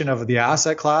appreciation of the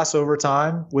asset class over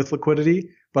time with liquidity,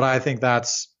 but I think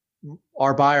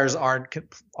our buyers aren't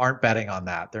betting on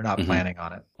that. They're not planning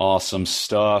on it. Awesome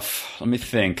stuff. Let me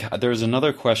think. There's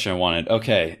another question I wanted.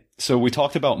 Okay. So we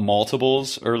talked about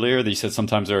multiples earlier. You said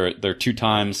sometimes they're 2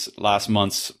 times last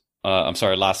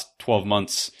 12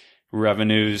 months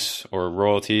revenues or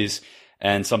royalties.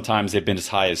 And sometimes they've been as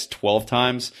high as 12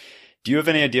 times. Do you have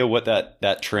any idea what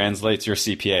that translates? You're a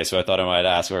CPA, so I thought I might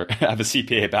ask, or have a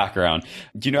CPA background.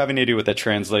 Do you have any idea what that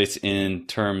translates in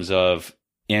terms of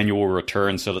annual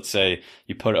return? So let's say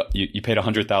you paid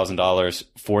 $100,000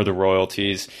 for the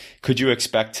royalties. Could you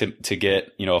expect to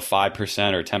get, a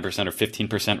 5% or 10% or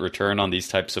 15% return on these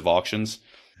types of auctions?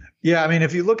 Yeah. I mean,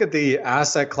 if you look at the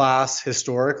asset class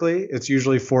historically, it's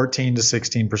usually 14 to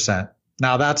 16%.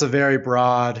 Now that's a very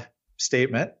broad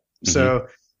statement. Mm-hmm. So,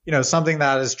 something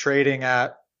that is trading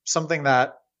at something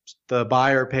that the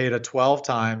buyer paid a 12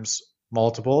 times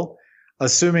multiple,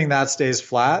 assuming that stays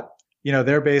flat,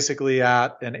 they're basically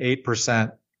at an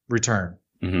 8% return.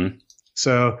 Mm-hmm.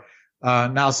 So,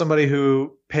 now somebody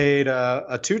who paid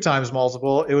a 2 times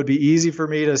multiple, it would be easy for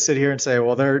me to sit here and say,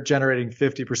 well, they're generating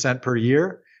 50% per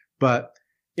year. But,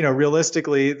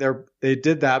 realistically, they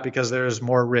did that because there's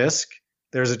more risk.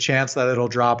 There's a chance that it'll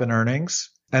drop in earnings.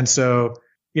 And so,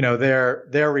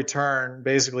 their return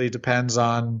basically depends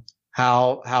on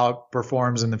how it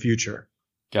performs in the future.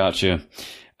 Gotcha.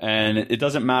 And it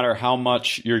doesn't matter how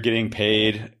much you're getting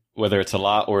paid whether it's a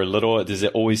lot or a little? Does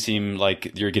it always seem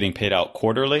like you're getting paid out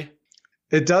quarterly?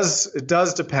 It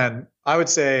does depend. I would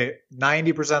say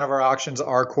 90% of our auctions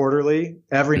are quarterly.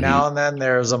 Every now and then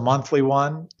there's a monthly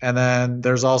one. And then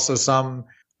there's also some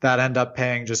that end up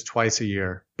paying just twice a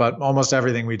year. But almost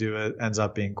everything we do ends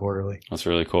up being quarterly. That's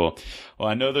really cool. Well,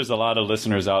 I know there's a lot of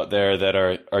listeners out there that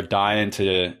are dying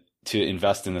to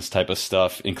invest in this type of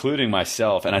stuff, including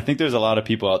myself. And I think there's a lot of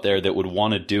people out there that would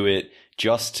want to do it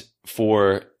just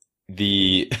for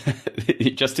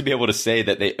just to be able to say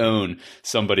that they own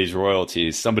somebody's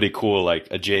royalties, somebody cool like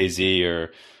a Jay-Z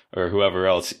or whoever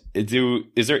else.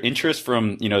 Is there interest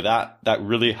from, that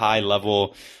really high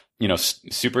level,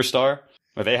 superstar?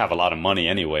 Well, they have a lot of money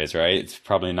anyways, right? It's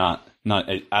probably not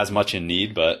as much in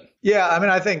need, but yeah, I mean,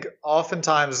 I think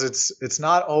oftentimes it's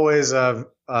not always like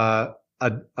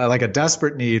a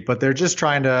desperate need, but they're just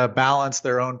trying to balance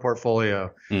their own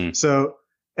portfolio.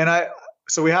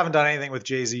 So we haven't done anything with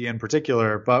Jay-Z in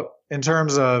particular, but in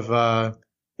terms of,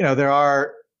 there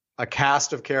are a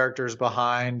cast of characters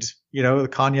behind,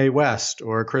 Kanye West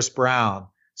or Chris Brown.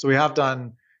 So we have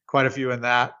done quite a few in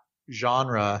that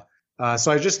genre.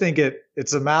 So I just think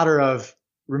it's a matter of,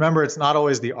 remember, it's not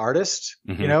always the artist,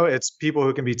 it's people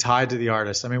who can be tied to the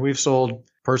artist. I mean, we've sold,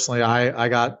 personally, I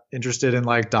got interested in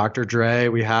like Dr. Dre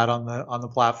we had on the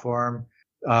platform.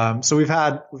 So we've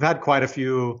had quite a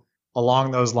few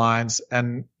along those lines.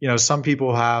 And, some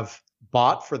people have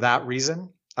bought for that reason.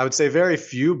 I would say very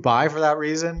few buy for that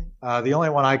reason. The only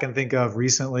one I can think of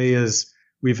recently is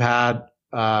we've had,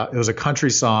 it was a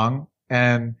country song,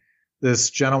 and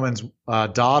this gentleman's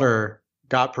daughter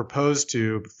got proposed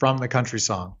to from the country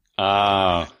song.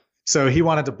 So he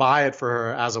wanted to buy it for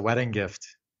her as a wedding gift.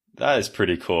 That is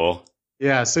pretty cool.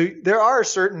 Yeah. So there are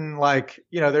certain,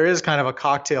 there is kind of a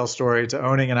cocktail story to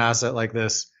owning an asset like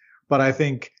this. But I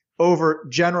think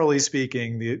generally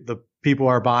speaking, the people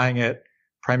are buying it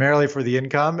primarily for the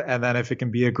income. And then if it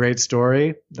can be a great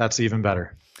story, that's even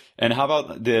better. And how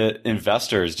about the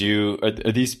investors? Are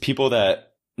these people that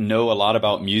know a lot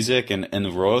about music and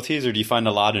the royalties, or do you find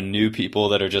a lot of new people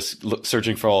that are just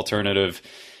searching for alternative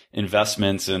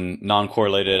investments and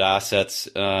non-correlated assets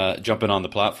jumping on the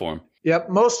platform? Yep.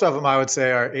 Most of them, I would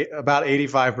say, are about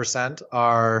 85%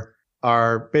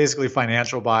 are basically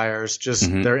financial buyers.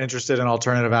 Just they're interested in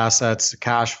alternative assets,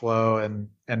 cash flow, and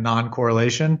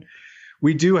non-correlation.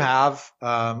 We do have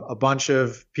a bunch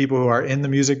of people who are in the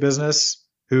music business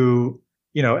who,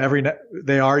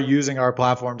 they are using our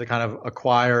platform to kind of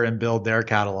acquire and build their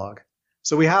catalog.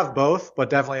 So we have both, but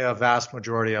definitely a vast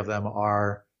majority of them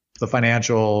are the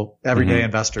financial everyday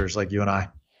investors like you and I.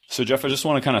 So Jeff, I just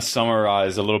want to kind of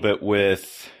summarize a little bit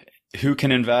with who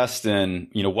can invest and,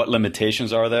 what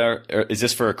limitations are there? Is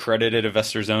this for accredited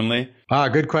investors only?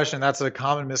 Good question. That's a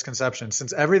common misconception.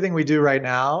 Since everything we do right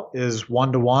now is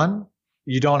one-to-one,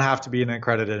 you don't have to be an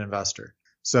accredited investor.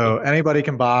 So anybody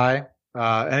can buy,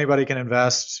 anybody can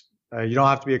invest. You don't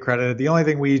have to be accredited. The only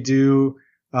thing we do,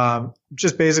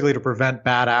 just basically to prevent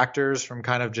bad actors from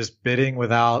kind of just bidding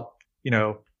without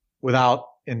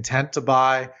intent to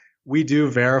buy, we do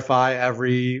verify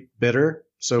every bidder.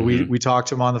 So we talk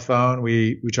to them on the phone.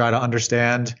 We try to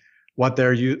understand what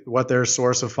their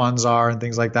source of funds are and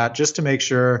things like that, just to make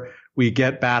sure we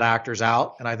get bad actors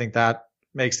out. And I think that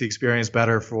makes the experience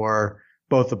better for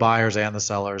both the buyers and the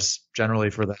sellers, generally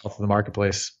for the health of the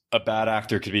marketplace. A bad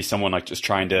actor could be someone like just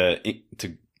trying to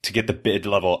get the bid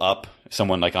level up,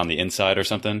 someone like on the inside or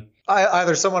something.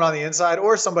 Either someone on the inside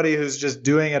or somebody who's just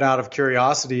doing it out of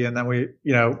curiosity, and then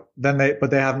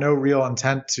but they have no real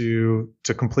intent to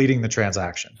completing the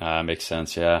transaction. Makes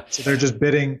sense. Yeah. So they're just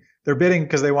bidding. They're bidding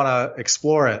because they want to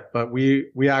explore it, but we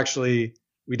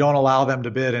don't allow them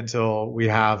to bid until we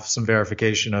have some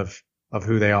verification of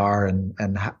who they are and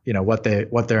what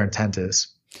their intent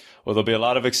is. Well, there'll be a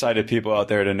lot of excited people out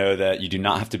there to know that you do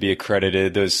not have to be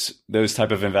accredited. Those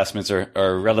type of investments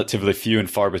are relatively few and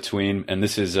far between. And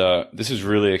this is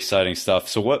really exciting stuff.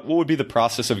 So what would be the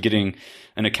process of getting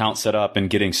an account set up and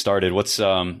getting started? What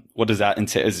does that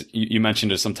entail? You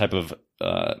mentioned there's some type of,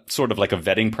 sort of like a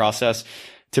vetting process.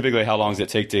 Typically, how long does it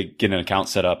take to get an account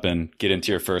set up and get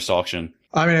into your first auction?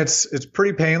 I mean, it's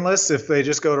pretty painless. If they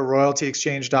just go to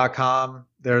royaltyexchange.com,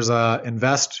 there's a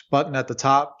invest button at the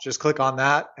top. Just click on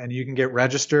that and you can get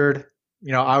registered.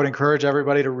 I would encourage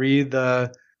everybody to read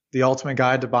the Ultimate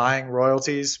Guide to Buying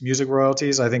Royalties, Music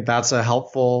Royalties. I think that's a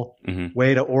helpful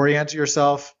way to orient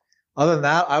yourself. Other than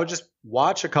that, I would just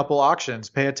watch a couple auctions,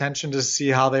 pay attention to see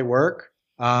how they work.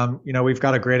 We've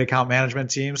got a great account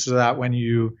management team so that when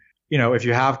if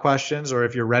you have questions or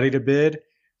if you're ready to bid,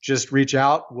 just reach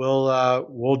out.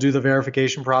 We'll do the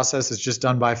verification process. It's just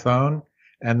done by phone.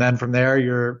 And then from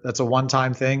there, that's a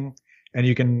one-time thing, and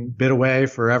you can bid away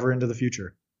forever into the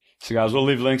future. So guys, we'll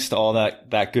leave links to all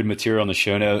that good material in the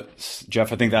show notes.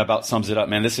 Jeff, I think that about sums it up,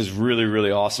 man. This is really,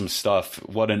 really awesome stuff.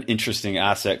 What an interesting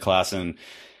asset class, and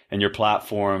your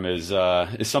platform is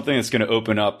something that's going to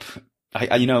open up.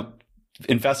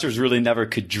 Investors really never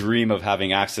could dream of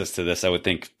having access to this, I would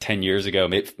think 10 years ago,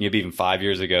 maybe even 5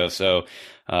 years ago. So,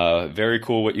 very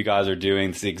cool what you guys are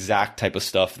doing. It's the exact type of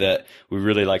stuff that we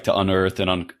really like to unearth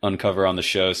and uncover on the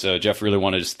show. So Jeff, really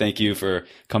want to just thank you for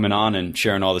coming on and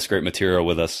sharing all this great material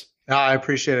with us. I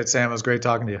appreciate it, Sam. It was great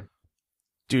talking to you.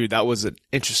 Dude, that was an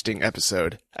interesting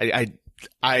episode. I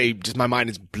just, my mind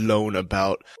is blown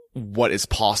about what is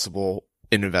possible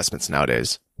in investments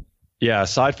nowadays. Yeah.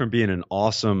 Aside from being an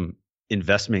awesome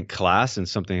investment class and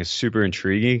something that's super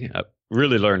intriguing, I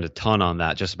really learned a ton on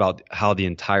that, just about how the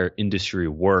entire industry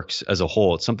works as a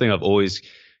whole. It's something I've always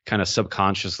kind of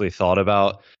subconsciously thought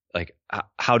about, like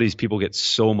how these people get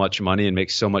so much money and make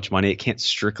so much money. It can't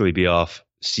strictly be off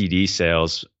CD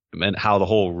sales, and how the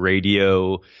whole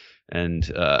radio and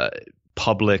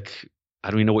public, I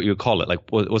don't even know what you would call it. Like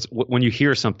when you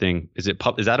hear something, is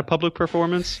that a public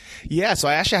performance? Yeah. So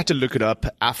I actually had to look it up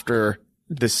after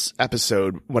this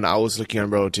episode when I was looking on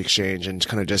Royalty Exchange and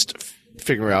kind of just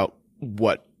figuring out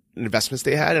what investments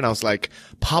they had. And I was like,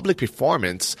 public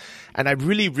performance. And I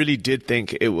really, really did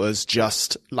think it was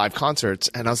just live concerts.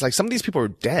 And I was like, some of these people are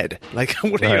dead. Like,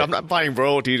 I'm not buying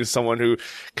royalty to someone who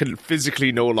can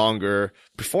physically no longer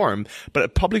perform. But a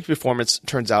public performance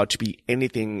turns out to be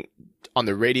anything on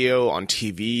the radio, on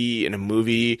TV, in a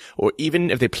movie, or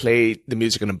even if they play the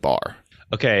music in a bar.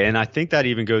 Okay. And I think that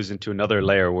even goes into another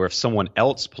layer where if someone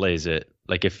else plays it,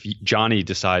 like if Johnny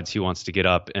decides he wants to get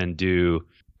up and do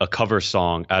a cover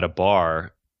song at a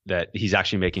bar that he's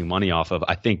actually making money off of,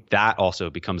 I think that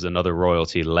also becomes another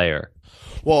royalty layer.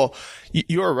 Well,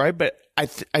 you're right, but I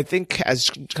think as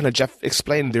kind of Jeff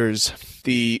explained, there's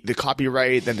the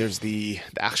copyright, then there's the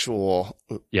actual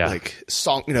like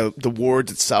song, the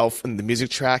words itself and the music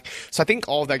track. So I think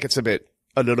all of that gets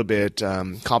a little bit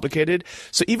complicated.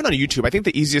 So even on YouTube, I think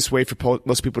the easiest way for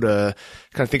most people to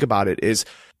kind of think about it is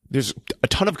there's a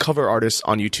ton of cover artists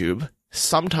on YouTube.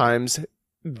 Sometimes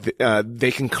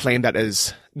they can claim that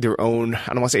as their own, I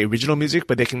don't want to say original music,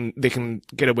 but they can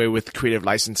get away with creative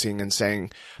licensing and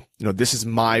saying, this is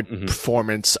my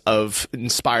performance of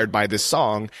inspired by this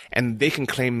song. And they can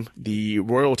claim the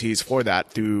royalties for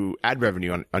that through ad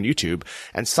revenue on YouTube.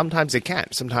 And sometimes they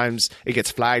can't. Sometimes it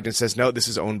gets flagged and says, no, this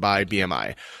is owned by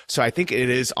BMI. So I think it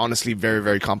is honestly very,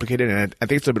 very complicated. And I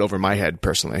think it's a little bit over my head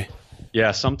personally.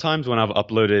 Yeah. Sometimes when I've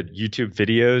uploaded YouTube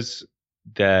videos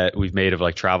that we've made of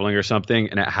like traveling or something,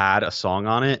 and it had a song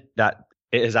on it, that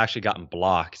it has actually gotten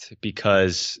blocked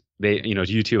because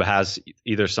YouTube has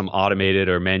either some automated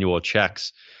or manual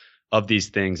checks of these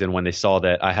things. And when they saw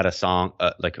that I had a song,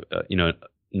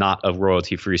 not a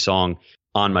royalty free song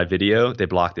on my video, they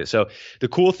blocked it. So the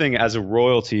cool thing as a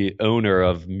royalty owner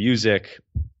of music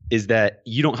is that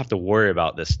you don't have to worry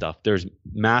about this stuff. There's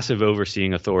massive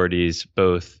overseeing authorities,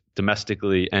 both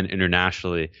domestically and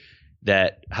internationally,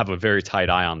 that have a very tight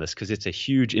eye on this because it's a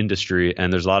huge industry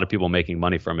and there's a lot of people making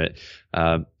money from it.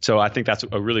 So I think that's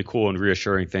a really cool and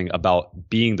reassuring thing about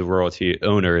being the royalty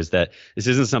owner, is that this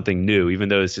isn't something new. Even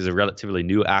though this is a relatively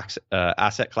new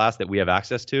asset class that we have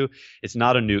access to, it's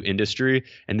not a new industry.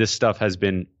 And this stuff has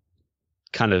been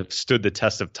kind of stood the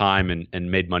test of time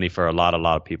and made money for a lot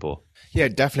of people. Yeah,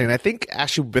 definitely. And I think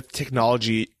actually with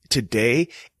technology today,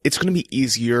 it's going to be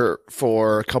easier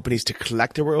for companies to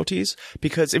collect their royalties,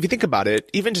 because if you think about it,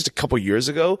 even just a couple years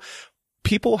ago,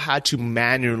 people had to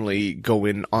manually go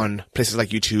in on places like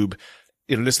YouTube,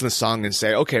 listen to the song and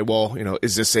say, okay, well,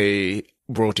 is this a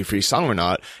royalty-free song or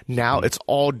not? Now it's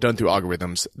all done through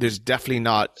algorithms. There's definitely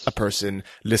not a person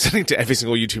listening to every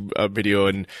single YouTube video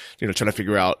and, trying to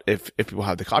figure out if people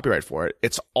have the copyright for it.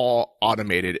 It's all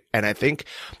automated. And I think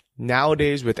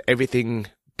nowadays with everything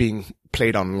being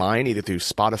played online, either through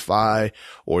Spotify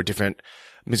or different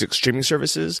music streaming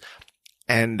services,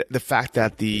 and the fact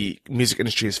that the music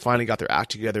industry has finally got their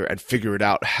act together and figured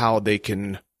out how they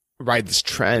can ride this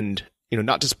trend,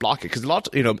 not just block it. Because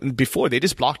before they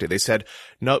just blocked it. They said,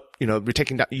 nope, we're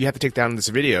taking down, you have to take down this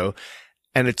video.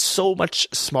 And it's so much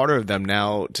smarter of them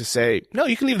now to say, no,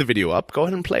 you can leave the video up. Go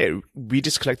ahead and play it. We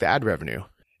just collect the ad revenue.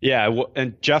 Yeah.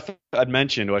 And Jeff had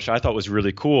mentioned, which I thought was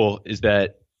really cool, is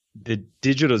that the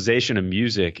digitalization of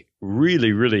music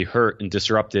really, really hurt and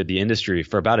disrupted the industry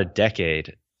for about a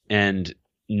decade. And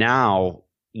now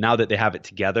that they have it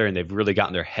together and they've really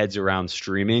gotten their heads around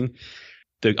streaming,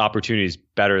 the opportunity is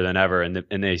better than ever. And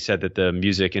they said that the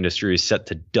music industry is set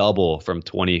to double from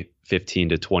 2015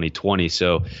 to 2020.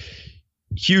 So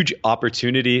huge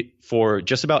opportunity for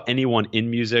just about anyone in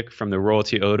music, from the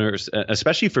royalty owners,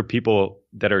 especially for people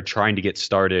that are trying to get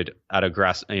started at a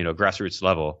grassroots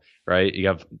level, right? You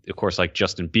have, of course, like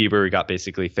Justin Bieber, he got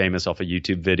basically famous off a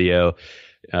YouTube video,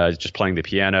 just playing the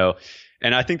piano.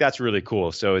 And I think that's really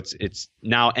cool. So it's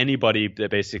now anybody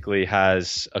that basically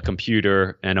has a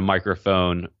computer and a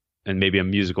microphone and maybe a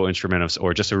musical instrument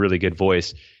or just a really good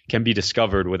voice can be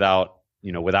discovered without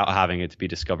having it to be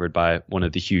discovered by one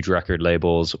of the huge record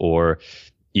labels or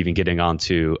even getting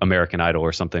onto American Idol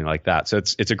or something like that. So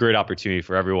it's a great opportunity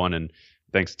for everyone. And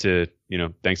thanks to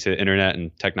the internet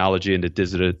and technology and the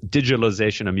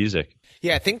digitalization of music.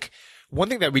 Yeah, I think one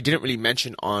thing that we didn't really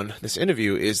mention on this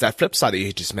interview is that flip side that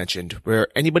you just mentioned, where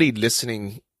anybody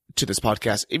listening to this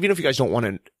podcast, even if you guys don't want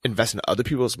to invest in other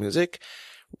people's music,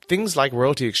 things like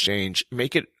royalty exchange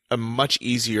make it much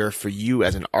easier for you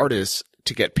as an artist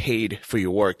to get paid for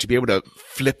your work, to be able to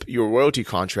flip your royalty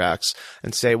contracts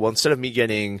and say, well, instead of me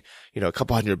getting, a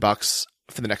couple $100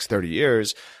 for the next 30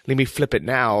 years, let me flip it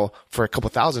now for a couple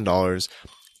 $1,000s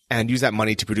and use that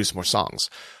money to produce more songs.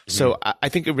 Mm-hmm. So I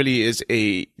think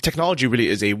technology really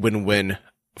is a win-win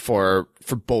for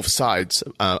both sides,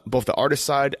 both the artist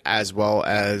side as well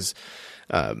as,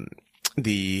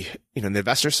 the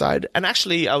investor side. And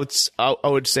actually I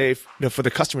would say, for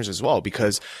the customers as well,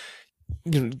 because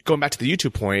going back to the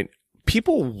YouTube point,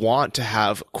 people want to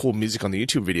have cool music on the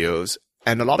YouTube videos,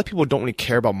 and a lot of people don't really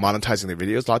care about monetizing their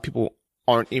videos. A lot of people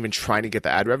aren't even trying to get the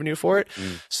ad revenue for it.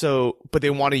 So, but they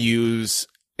want to use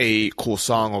a cool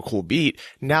song or cool beat.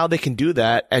 Now they can do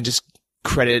that and just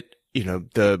credit,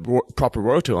 the proper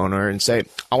royalty owner and say,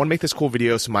 I want to make this cool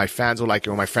video so my fans will like it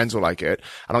or my friends will like it.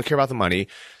 I don't care about the money.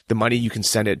 The money, you can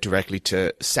send it directly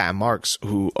to Sam Marks,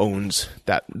 who owns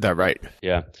that right.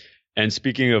 Yeah. And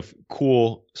speaking of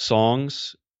cool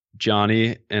songs,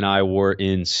 Johnny and I were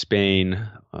in Spain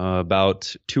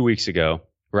about 2 weeks ago,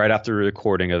 right after the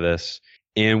recording of this.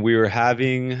 And we were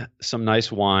having some nice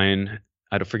wine.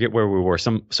 I don't forget where we were,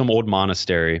 some old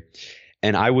monastery.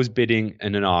 And I was bidding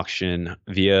in an auction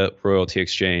via Royalty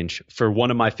Exchange for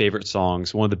one of my favorite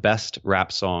songs, one of the best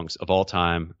rap songs of all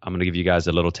time. I'm going to give you guys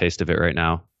a little taste of it right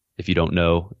now. If you don't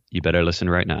know, you better listen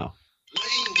right now.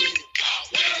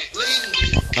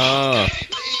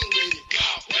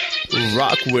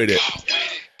 Rock with it.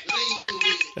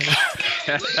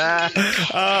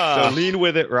 So Lean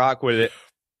With It, Rock With It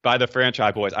by the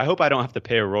Franchise Boys. I hope I don't have to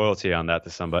pay a royalty on that to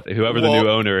somebody, whoever the new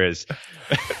owner is.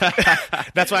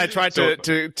 That's why I tried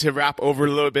to rap over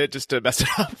a little bit just to mess it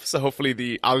up. So hopefully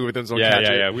the algorithms won't catch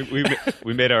it. Yeah.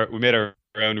 We made our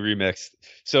own remix.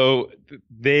 So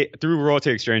through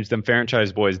Royalty Exchange, them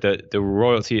Franchise Boys, the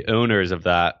royalty owners of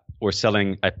that were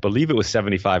selling, I believe it was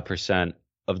 75%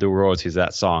 of the royalties of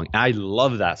that song. I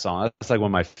love that song. That's like one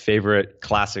of my favorite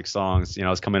classic songs. I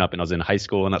was coming up and I was in high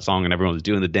school and that song, and everyone was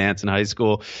doing the dance in high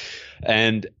school.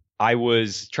 And I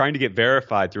was trying to get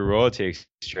verified through Royalty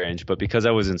Exchange, but because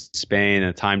I was in Spain and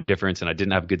a time difference and I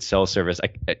didn't have good cell service,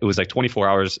 it was like 24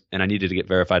 hours and I needed to get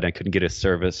verified and I couldn't get a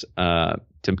service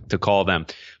to call them.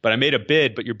 But I made a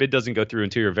bid, but your bid doesn't go through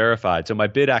until you're verified. So my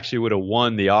bid actually would have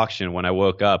won the auction when I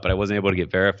woke up, but I wasn't able to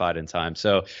get verified in time.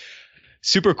 So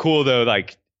super cool though,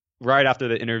 like right after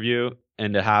the interview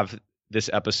and to have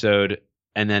this episode,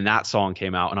 and then that song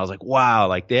came out and I was like, wow,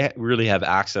 like they really have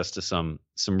access to some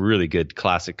really good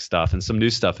classic stuff and some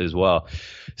new stuff as well.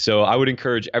 So I would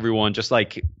encourage everyone, just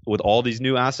like with all these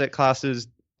new asset classes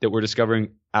that we're discovering,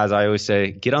 as I always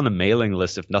say, get on the mailing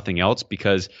list if nothing else,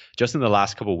 because just in the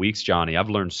last couple of weeks, Johnny, I've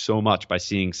learned so much by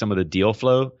seeing some of the deal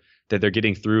flow that they're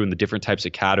getting through and the different types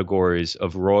of categories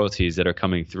of royalties that are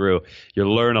coming through.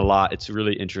 You'll learn a lot. It's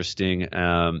really interesting.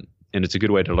 And it's a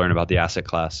good way to learn about the asset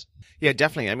class. Yeah,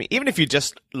 definitely. I mean, even if you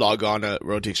just log on to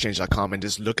royaltyexchange.com and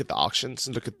just look at the auctions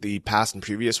and look at the past and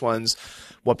previous ones,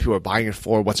 what people are buying it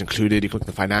for, what's included, you can look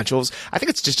at the financials. I think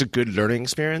it's just a good learning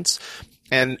experience.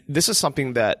 And this is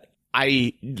something that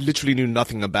I literally knew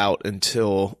nothing about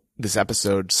until this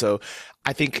episode. So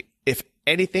I think if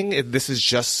anything, this is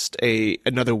just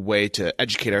another way to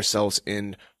educate ourselves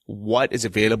in what is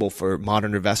available for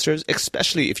modern investors,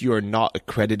 especially if you are not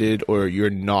accredited or you're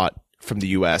not from the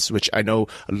US, which I know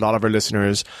a lot of our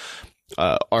listeners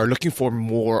are looking for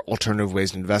more alternative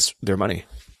ways to invest their money.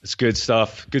 It's good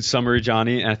stuff. Good summary,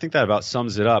 Johnny. And I think that about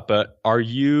sums it up. But are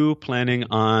you planning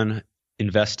on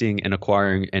investing and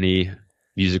acquiring any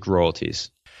music royalties?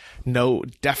 No,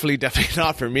 definitely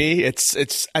not for me. I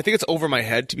think it's over my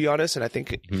head, to be honest. And I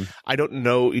think I don't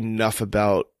know enough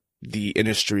about the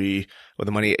industry or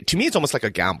the money. To me, it's almost like a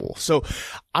gamble. So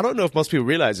I don't know if most people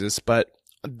realize this, but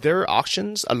their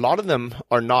auctions, a lot of them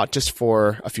are not just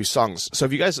for a few songs. So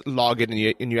if you guys log in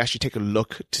and you actually take a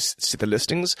look to see the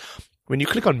listings, when you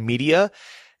click on media,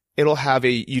 it'll have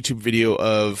a YouTube video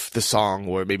of the song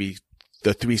or maybe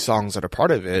the 3 songs that are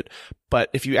part of it. But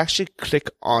if you actually click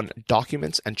on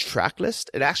documents and track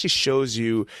list, it actually shows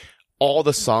you all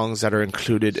the songs that are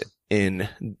included in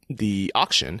the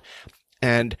auction.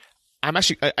 And I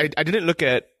didn't look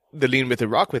at the Lean With It,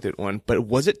 Rock With It one, but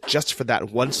was it just for that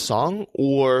one song,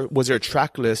 or was there a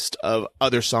track list of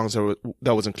other songs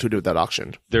that was included with that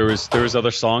auction? There was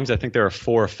other songs. I think there are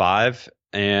 4 or 5,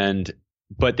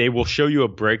 but they will show you a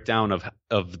breakdown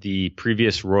of the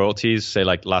previous royalties, say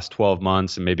like last 12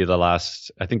 months and maybe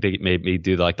I think they maybe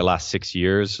do like the last 6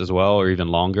 years as well, or even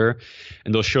longer.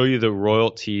 And they'll show you the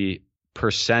royalty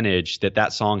percentage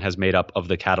that song has made up of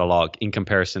the catalog in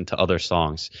comparison to other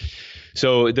songs.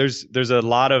 So there's a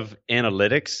lot of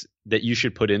analytics that you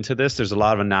should put into this. There's a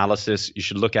lot of analysis. You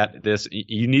should look at this.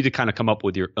 You need to kind of come up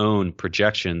with your own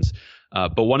projections.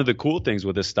 But one of the cool things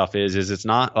with this stuff is it's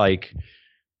not like,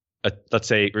 let's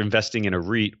say you're investing in a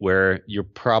REIT where you're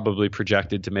probably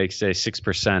projected to make, say,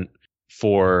 6%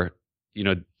 for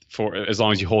as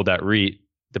long as you hold that REIT,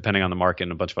 depending on the market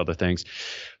and a bunch of other things.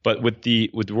 But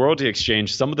with royalty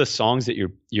exchange, some of the songs that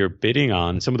you're bidding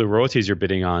on, some of the royalties you're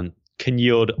bidding on can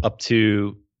yield up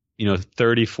to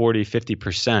 30, 40,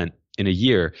 50% in a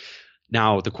year.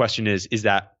 Now the question is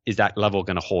that level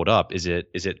going to hold up? Is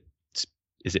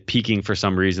it peaking for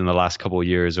some reason the last couple of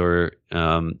years, or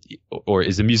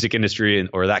is the music industry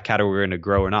or that category going to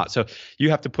grow or not? So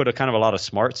you have to put a lot of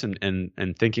smarts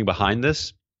and thinking behind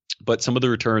this. But some of the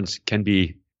returns can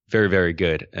be very, very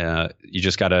good. You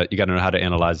gotta know how to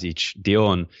analyze each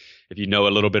deal, and if you know a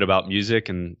little bit about music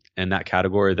and that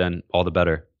category, then all the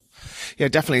better. Yeah,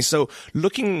 definitely. So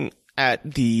looking at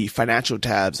the financial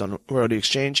tabs on Royalty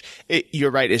Exchange,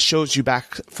 you're right. It shows you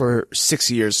back for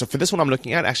 6 years. So for this one I'm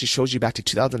looking at, it actually shows you back to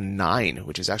 2009,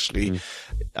 which is actually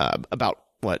about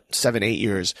 7-8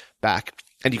 years back.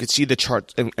 And you can see the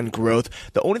charts and growth.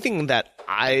 The only thing that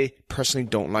I personally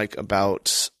don't like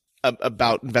about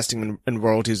investing in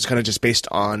royalties is kind of just based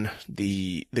on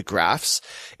the graphs,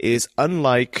 is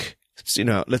unlike,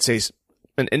 let's say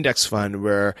an index fund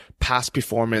where past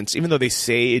performance, even though they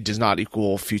say it does not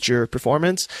equal future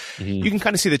performance, you can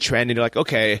kind of see the trend and you're like,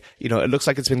 okay, it looks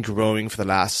like it's been growing for the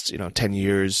last, 10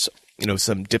 years,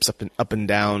 some dips up and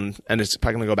down, and it's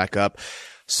probably going to go back up.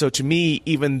 So to me,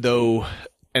 even though,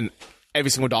 and every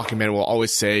single document will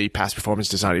always say past performance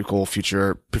does not equal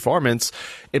future performance,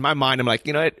 in my mind, I'm like,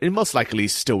 it most likely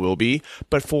still will be.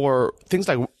 But for things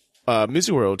like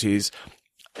music royalties,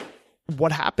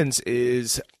 what happens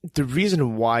is the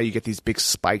reason why you get these big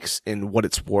spikes in what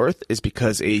it's worth is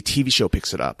because a TV show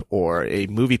picks it up or a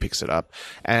movie picks it up.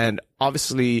 And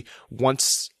obviously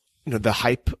once, the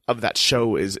hype of that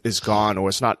show is gone, or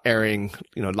it's not airing,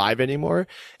 live anymore,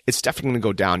 it's definitely going to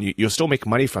go down. You'll still make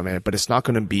money from it, but it's not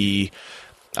going to be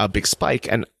a big spike.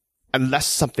 And unless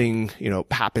something,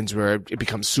 happens where it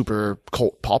becomes super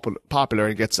cult popular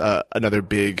and gets another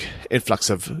big influx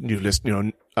of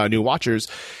new watchers,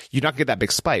 you're not going to get that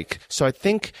big spike. So I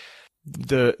think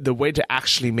the way to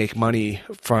actually make money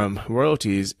from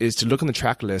royalties is to look on the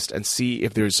track list and see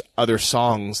if there's other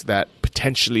songs that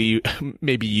potentially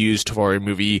may be used for a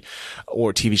movie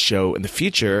or TV show in the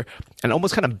future, and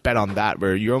almost kind of bet on that,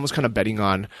 where you're almost kind of betting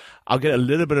on, I'll get a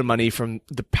little bit of money from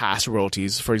the past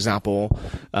royalties. For example,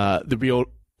 the Real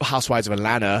Housewives of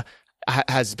Atlanta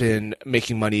has been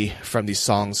making money from these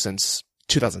songs since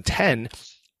 2010,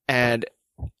 and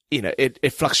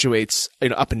it fluctuates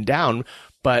up and down,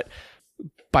 but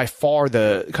by far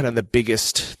the kind of the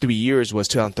biggest 3 years was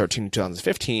 2013 to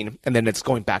 2015, and then it's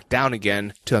going back down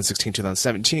again 2016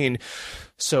 2017.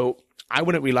 So I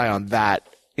wouldn't rely on that,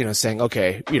 saying,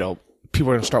 okay, people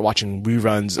are going to start watching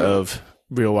reruns of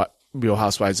Real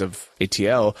Housewives of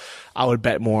ATL. I would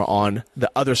bet more on the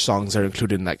other songs that are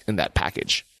included in that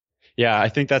package. Yeah, I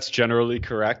think that's generally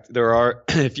correct. There are,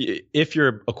 if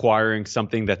you're acquiring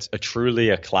something that's truly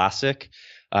a classic,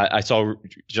 I saw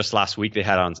just last week they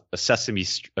had on a Sesame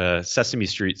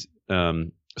Street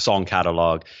song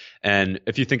catalog, and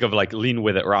if you think of like Lean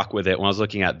With It, Rock With It, when I was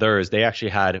looking at theirs, they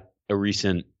actually had a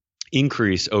recent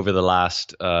increase over the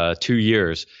last 2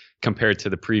 years compared to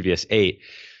the previous 8.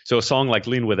 So a song like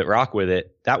Lean With It, Rock With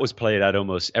It, that was played at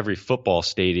almost every football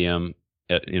stadium,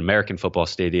 American football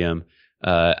stadium,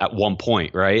 at one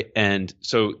point, right? And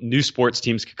so new sports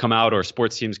teams could come out, or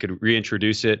sports teams could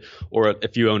reintroduce it. Or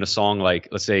if you own a song like,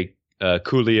 let's say,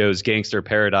 Coolio's Gangster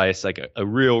Paradise, like a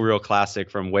real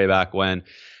classic from way back when,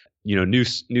 new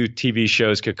TV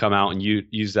shows could come out and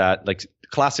use that. Like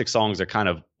classic songs are kind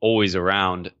of always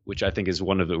around, which I think is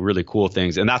one of the really cool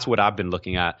things. And that's what I've been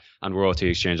looking at on Royalty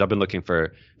Exchange. I've been looking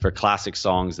for classic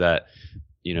songs that,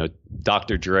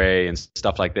 Dr. Dre and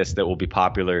stuff like this that will be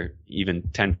popular even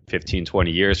 10, 15,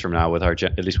 20 years from now with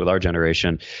at least with our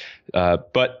generation.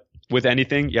 But with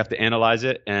anything, you have to analyze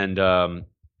it. And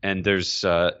there's,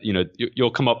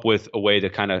 you'll come up with a way to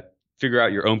kind of figure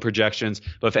out your own projections.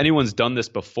 But if anyone's done this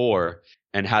before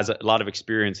and has a lot of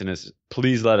experience in this,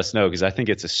 please let us know, because I think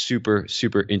it's a super,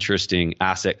 super interesting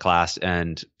asset class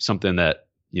and something that,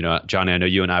 Johnny, I know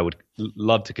you and I would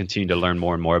love to continue to learn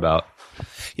more and more about.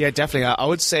 Yeah, definitely. I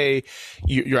would say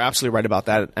you're absolutely right about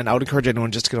that. And I would encourage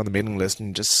anyone just to get on the mailing list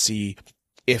and just see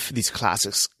if these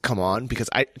classics come on, because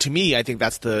to me, I think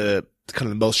that's the kind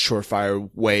of the most surefire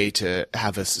way to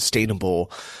have a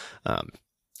sustainable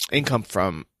income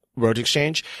from royalty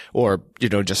exchange, or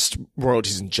just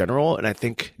royalties in general. And I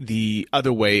think the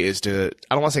other way is to,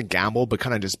 I don't want to say gamble, but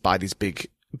kind of just buy these big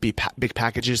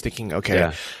packages, thinking,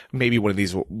 okay, maybe one of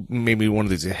these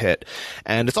is a hit.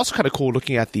 And it's also kind of cool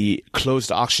looking at the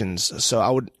closed auctions. So I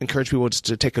would encourage people just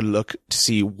to take a look to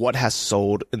see what has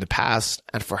sold in the past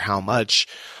and for how much.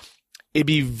 It'd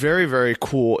be very, very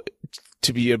cool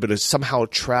to be able to somehow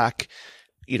track,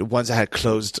 ones that had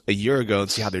closed a year ago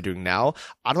and see how they're doing now.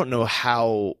 I don't know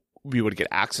how we would get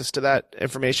access to that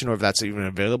information or if that's even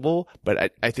available,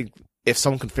 but I think if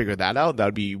someone can figure that out, that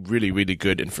would be really, really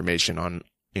good information on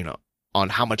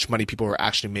how much money people are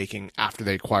actually making after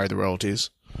they acquire the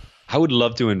royalties. I would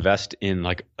love to invest in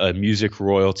like a music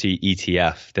royalty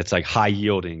ETF that's like high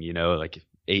yielding, like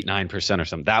 8-9% or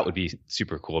something. That would be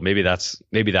super cool. Maybe that's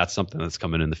something that's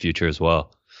coming in the future as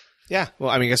well. Yeah.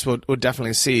 Well, I guess we'll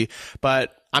definitely see,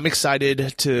 but I'm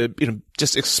excited to,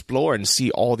 just explore and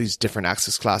see all these different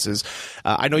access classes.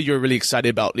 I know you're really excited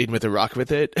about leading with it, rock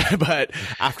with it, but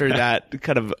after that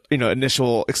kind of,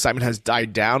 initial excitement has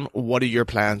died down, what are your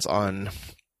plans on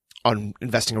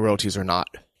investing in royalties or not?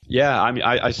 Yeah.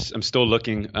 I'm still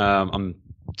looking. I'm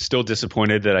still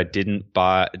disappointed that I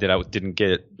didn't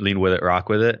get lean with it, rock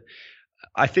with it.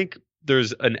 I think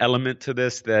there's an element to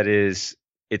this that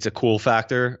it's a cool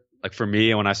factor. Like for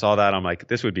me, when I saw that, I'm like,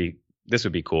 this would be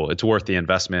cool. It's worth the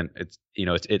investment.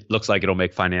 It looks like it'll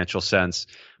make financial sense,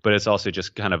 but it's also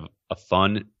just kind of a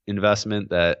fun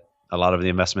investment that a lot of the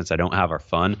investments I don't have are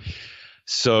fun.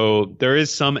 So there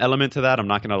is some element to that. I'm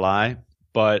not going to lie,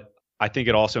 but I think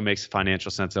it also makes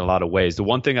financial sense in a lot of ways. The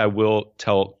one thing I will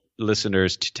tell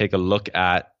listeners to take a look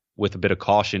at with a bit of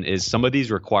caution is some of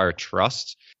these require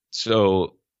trust.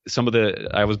 So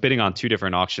I was bidding on 2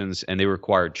 different auctions and they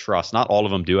required trust. Not all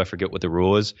of them do. I forget what the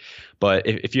rule is, but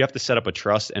if you have to set up a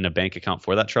trust and a bank account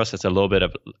for that trust, that's a little bit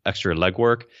of extra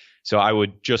legwork. So I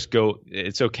would just go,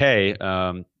 it's okay.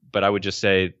 But I would just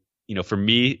say, for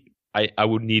me, I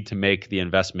would need to make the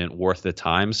investment worth the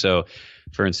time. So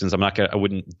for instance, I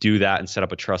wouldn't do that and set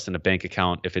up a trust in a bank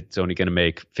account if it's only going to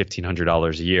make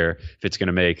 $1,500 a year. If it's going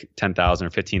to make $10,000 or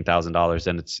 $15,000,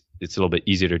 then it's a little bit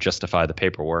easier to justify the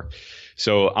paperwork.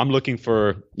 So I'm looking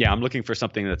for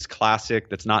something that's classic,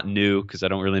 that's not new, because I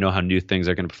don't really know how new things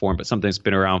are going to perform, but something that's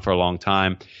been around for a long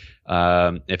time.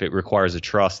 If it requires a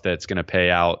trust that's going to pay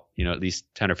out, at least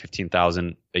 10 or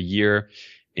 15,000 a year.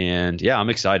 And yeah, I'm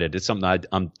excited. It's something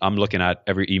I'm looking at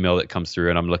every email that comes through,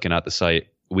 and I'm looking at the site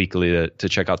weekly to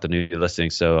check out the new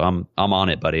listings. So I'm on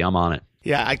it, buddy. I'm on it.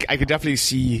 Yeah, I could definitely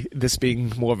see this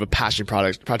being more of a passion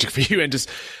project for you, and just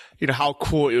how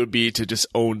cool it would be to just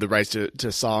own the rights to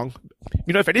a song.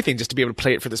 If anything, just to be able to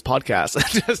play it for this podcast.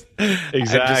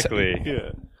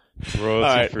 Exactly.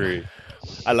 Royalty free.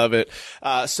 I love it.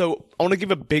 So I want to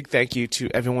give a big thank you to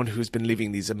everyone who's been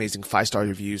leaving these amazing 5-star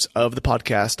reviews of the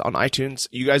podcast on iTunes.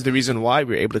 You guys are the reason why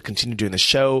we're able to continue doing the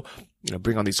show,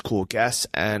 bring on these cool guests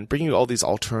and bring you all these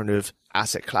alternative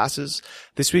asset classes.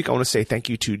 This week, I want to say thank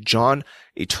you to John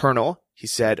Eternal. He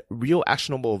said, real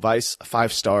actionable advice,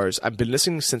 5 stars. I've been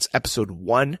listening since episode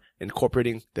 1,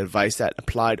 incorporating the advice that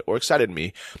applied or excited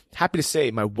me. Happy to say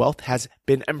my wealth has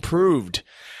been improved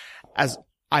as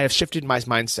I have shifted my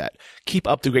mindset. Keep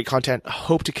up the great content.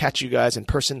 Hope to catch you guys in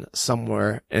person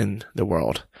somewhere in the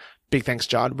world. Big thanks,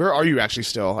 John. Where are you actually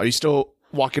still? Are you still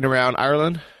walking around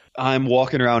Ireland? I'm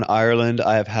walking around Ireland.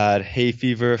 I have had hay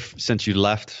fever since you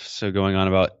left, so going on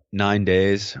about 9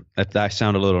 days. I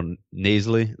sound a little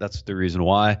nasally. That's the reason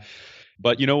why.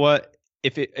 But you know what?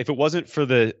 If it wasn't for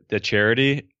the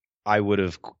charity, I would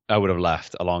have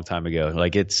left a long time ago.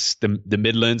 Like it's the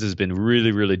Midlands has been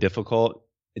really, really difficult.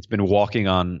 It's been walking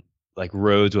on like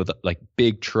roads with like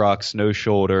big trucks, no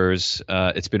shoulders.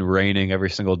 It's been raining every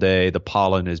single day. The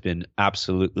pollen has been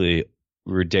absolutely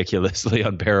ridiculously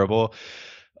unbearable.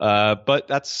 But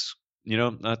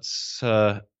it's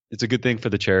a good thing for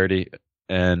the charity.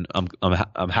 and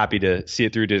I'm happy to see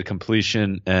it through to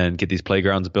completion and get these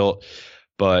playgrounds built.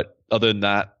 But other than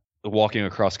that, walking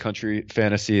across country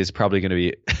fantasy is probably going to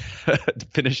be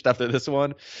finished after this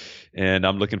one. And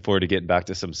I'm looking forward to getting back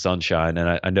to some sunshine.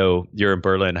 And I know you're in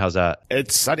Berlin. How's that?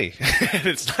 It's sunny.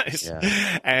 It's nice.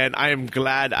 Yeah. And I am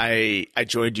glad I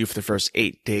joined you for the first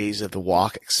 8 days of the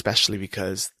walk, especially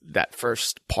because that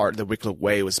first part of the Wicklow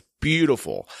Way was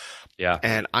beautiful. Yeah.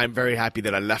 And I'm very happy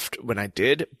that I left when I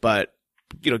did, but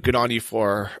good on you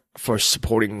for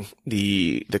supporting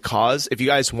the cause. If you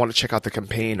guys want to check out the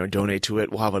campaign or donate to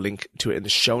it, we'll have a link to it in the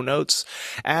show notes.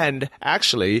 And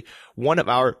actually, one of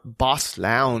our Boss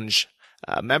Lounge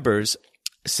members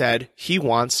said he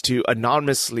wants to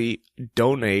anonymously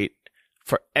donate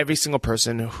for every single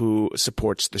person who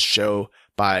supports the show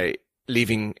by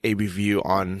leaving a review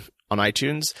on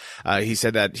iTunes. He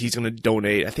said that he's going to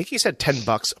donate, I think he said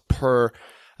 $10 per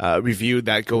review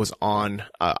that goes on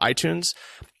iTunes,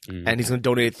 and he's going to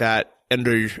donate that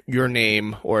under your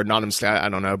name or anonymously. I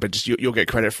don't know, but just you'll get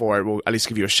credit for it. We'll at least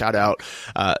give you a shout out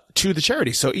to the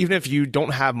charity. So even if you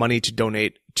don't have money to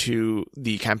donate to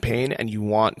the campaign and you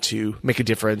want to make a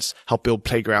difference, help build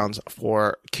playgrounds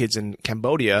for kids in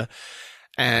Cambodia,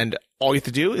 and all you have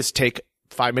to do is take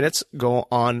 5 minutes, go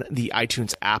on the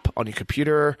iTunes app on your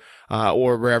computer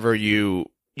or wherever you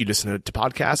listen to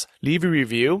podcasts, leave a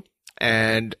review,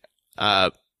 and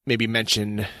maybe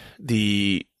mention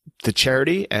the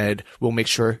charity, and we'll make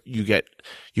sure you get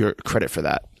your credit for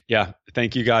that. Yeah.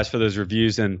 Thank you guys for those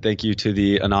reviews, and thank you to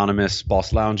the anonymous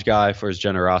Boss Lounge guy for his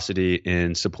generosity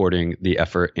in supporting the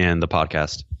effort and the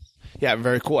podcast. Yeah,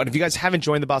 very cool. And if you guys haven't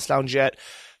joined the Boss Lounge yet,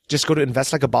 just go to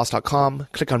investlikeaboss.com,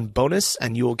 click on bonus,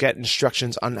 and you will get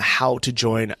instructions on how to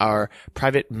join our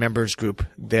private members group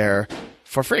there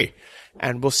for free.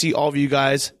 And we'll see all of you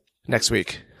guys next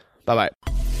week. Bye-bye.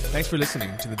 Thanks for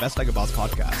listening to the Invest Like a Boss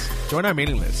podcast. Join our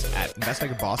mailing list at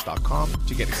investlikeaboss.com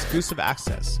to get exclusive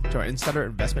access to our insider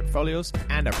investment folios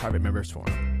and our private members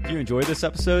forum. If you enjoyed this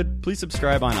episode, please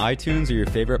subscribe on iTunes or your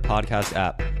favorite podcast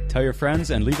app. Tell your friends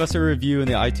and leave us a review in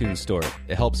the iTunes store.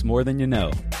 It helps more than you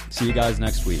know. See you guys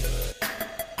next week.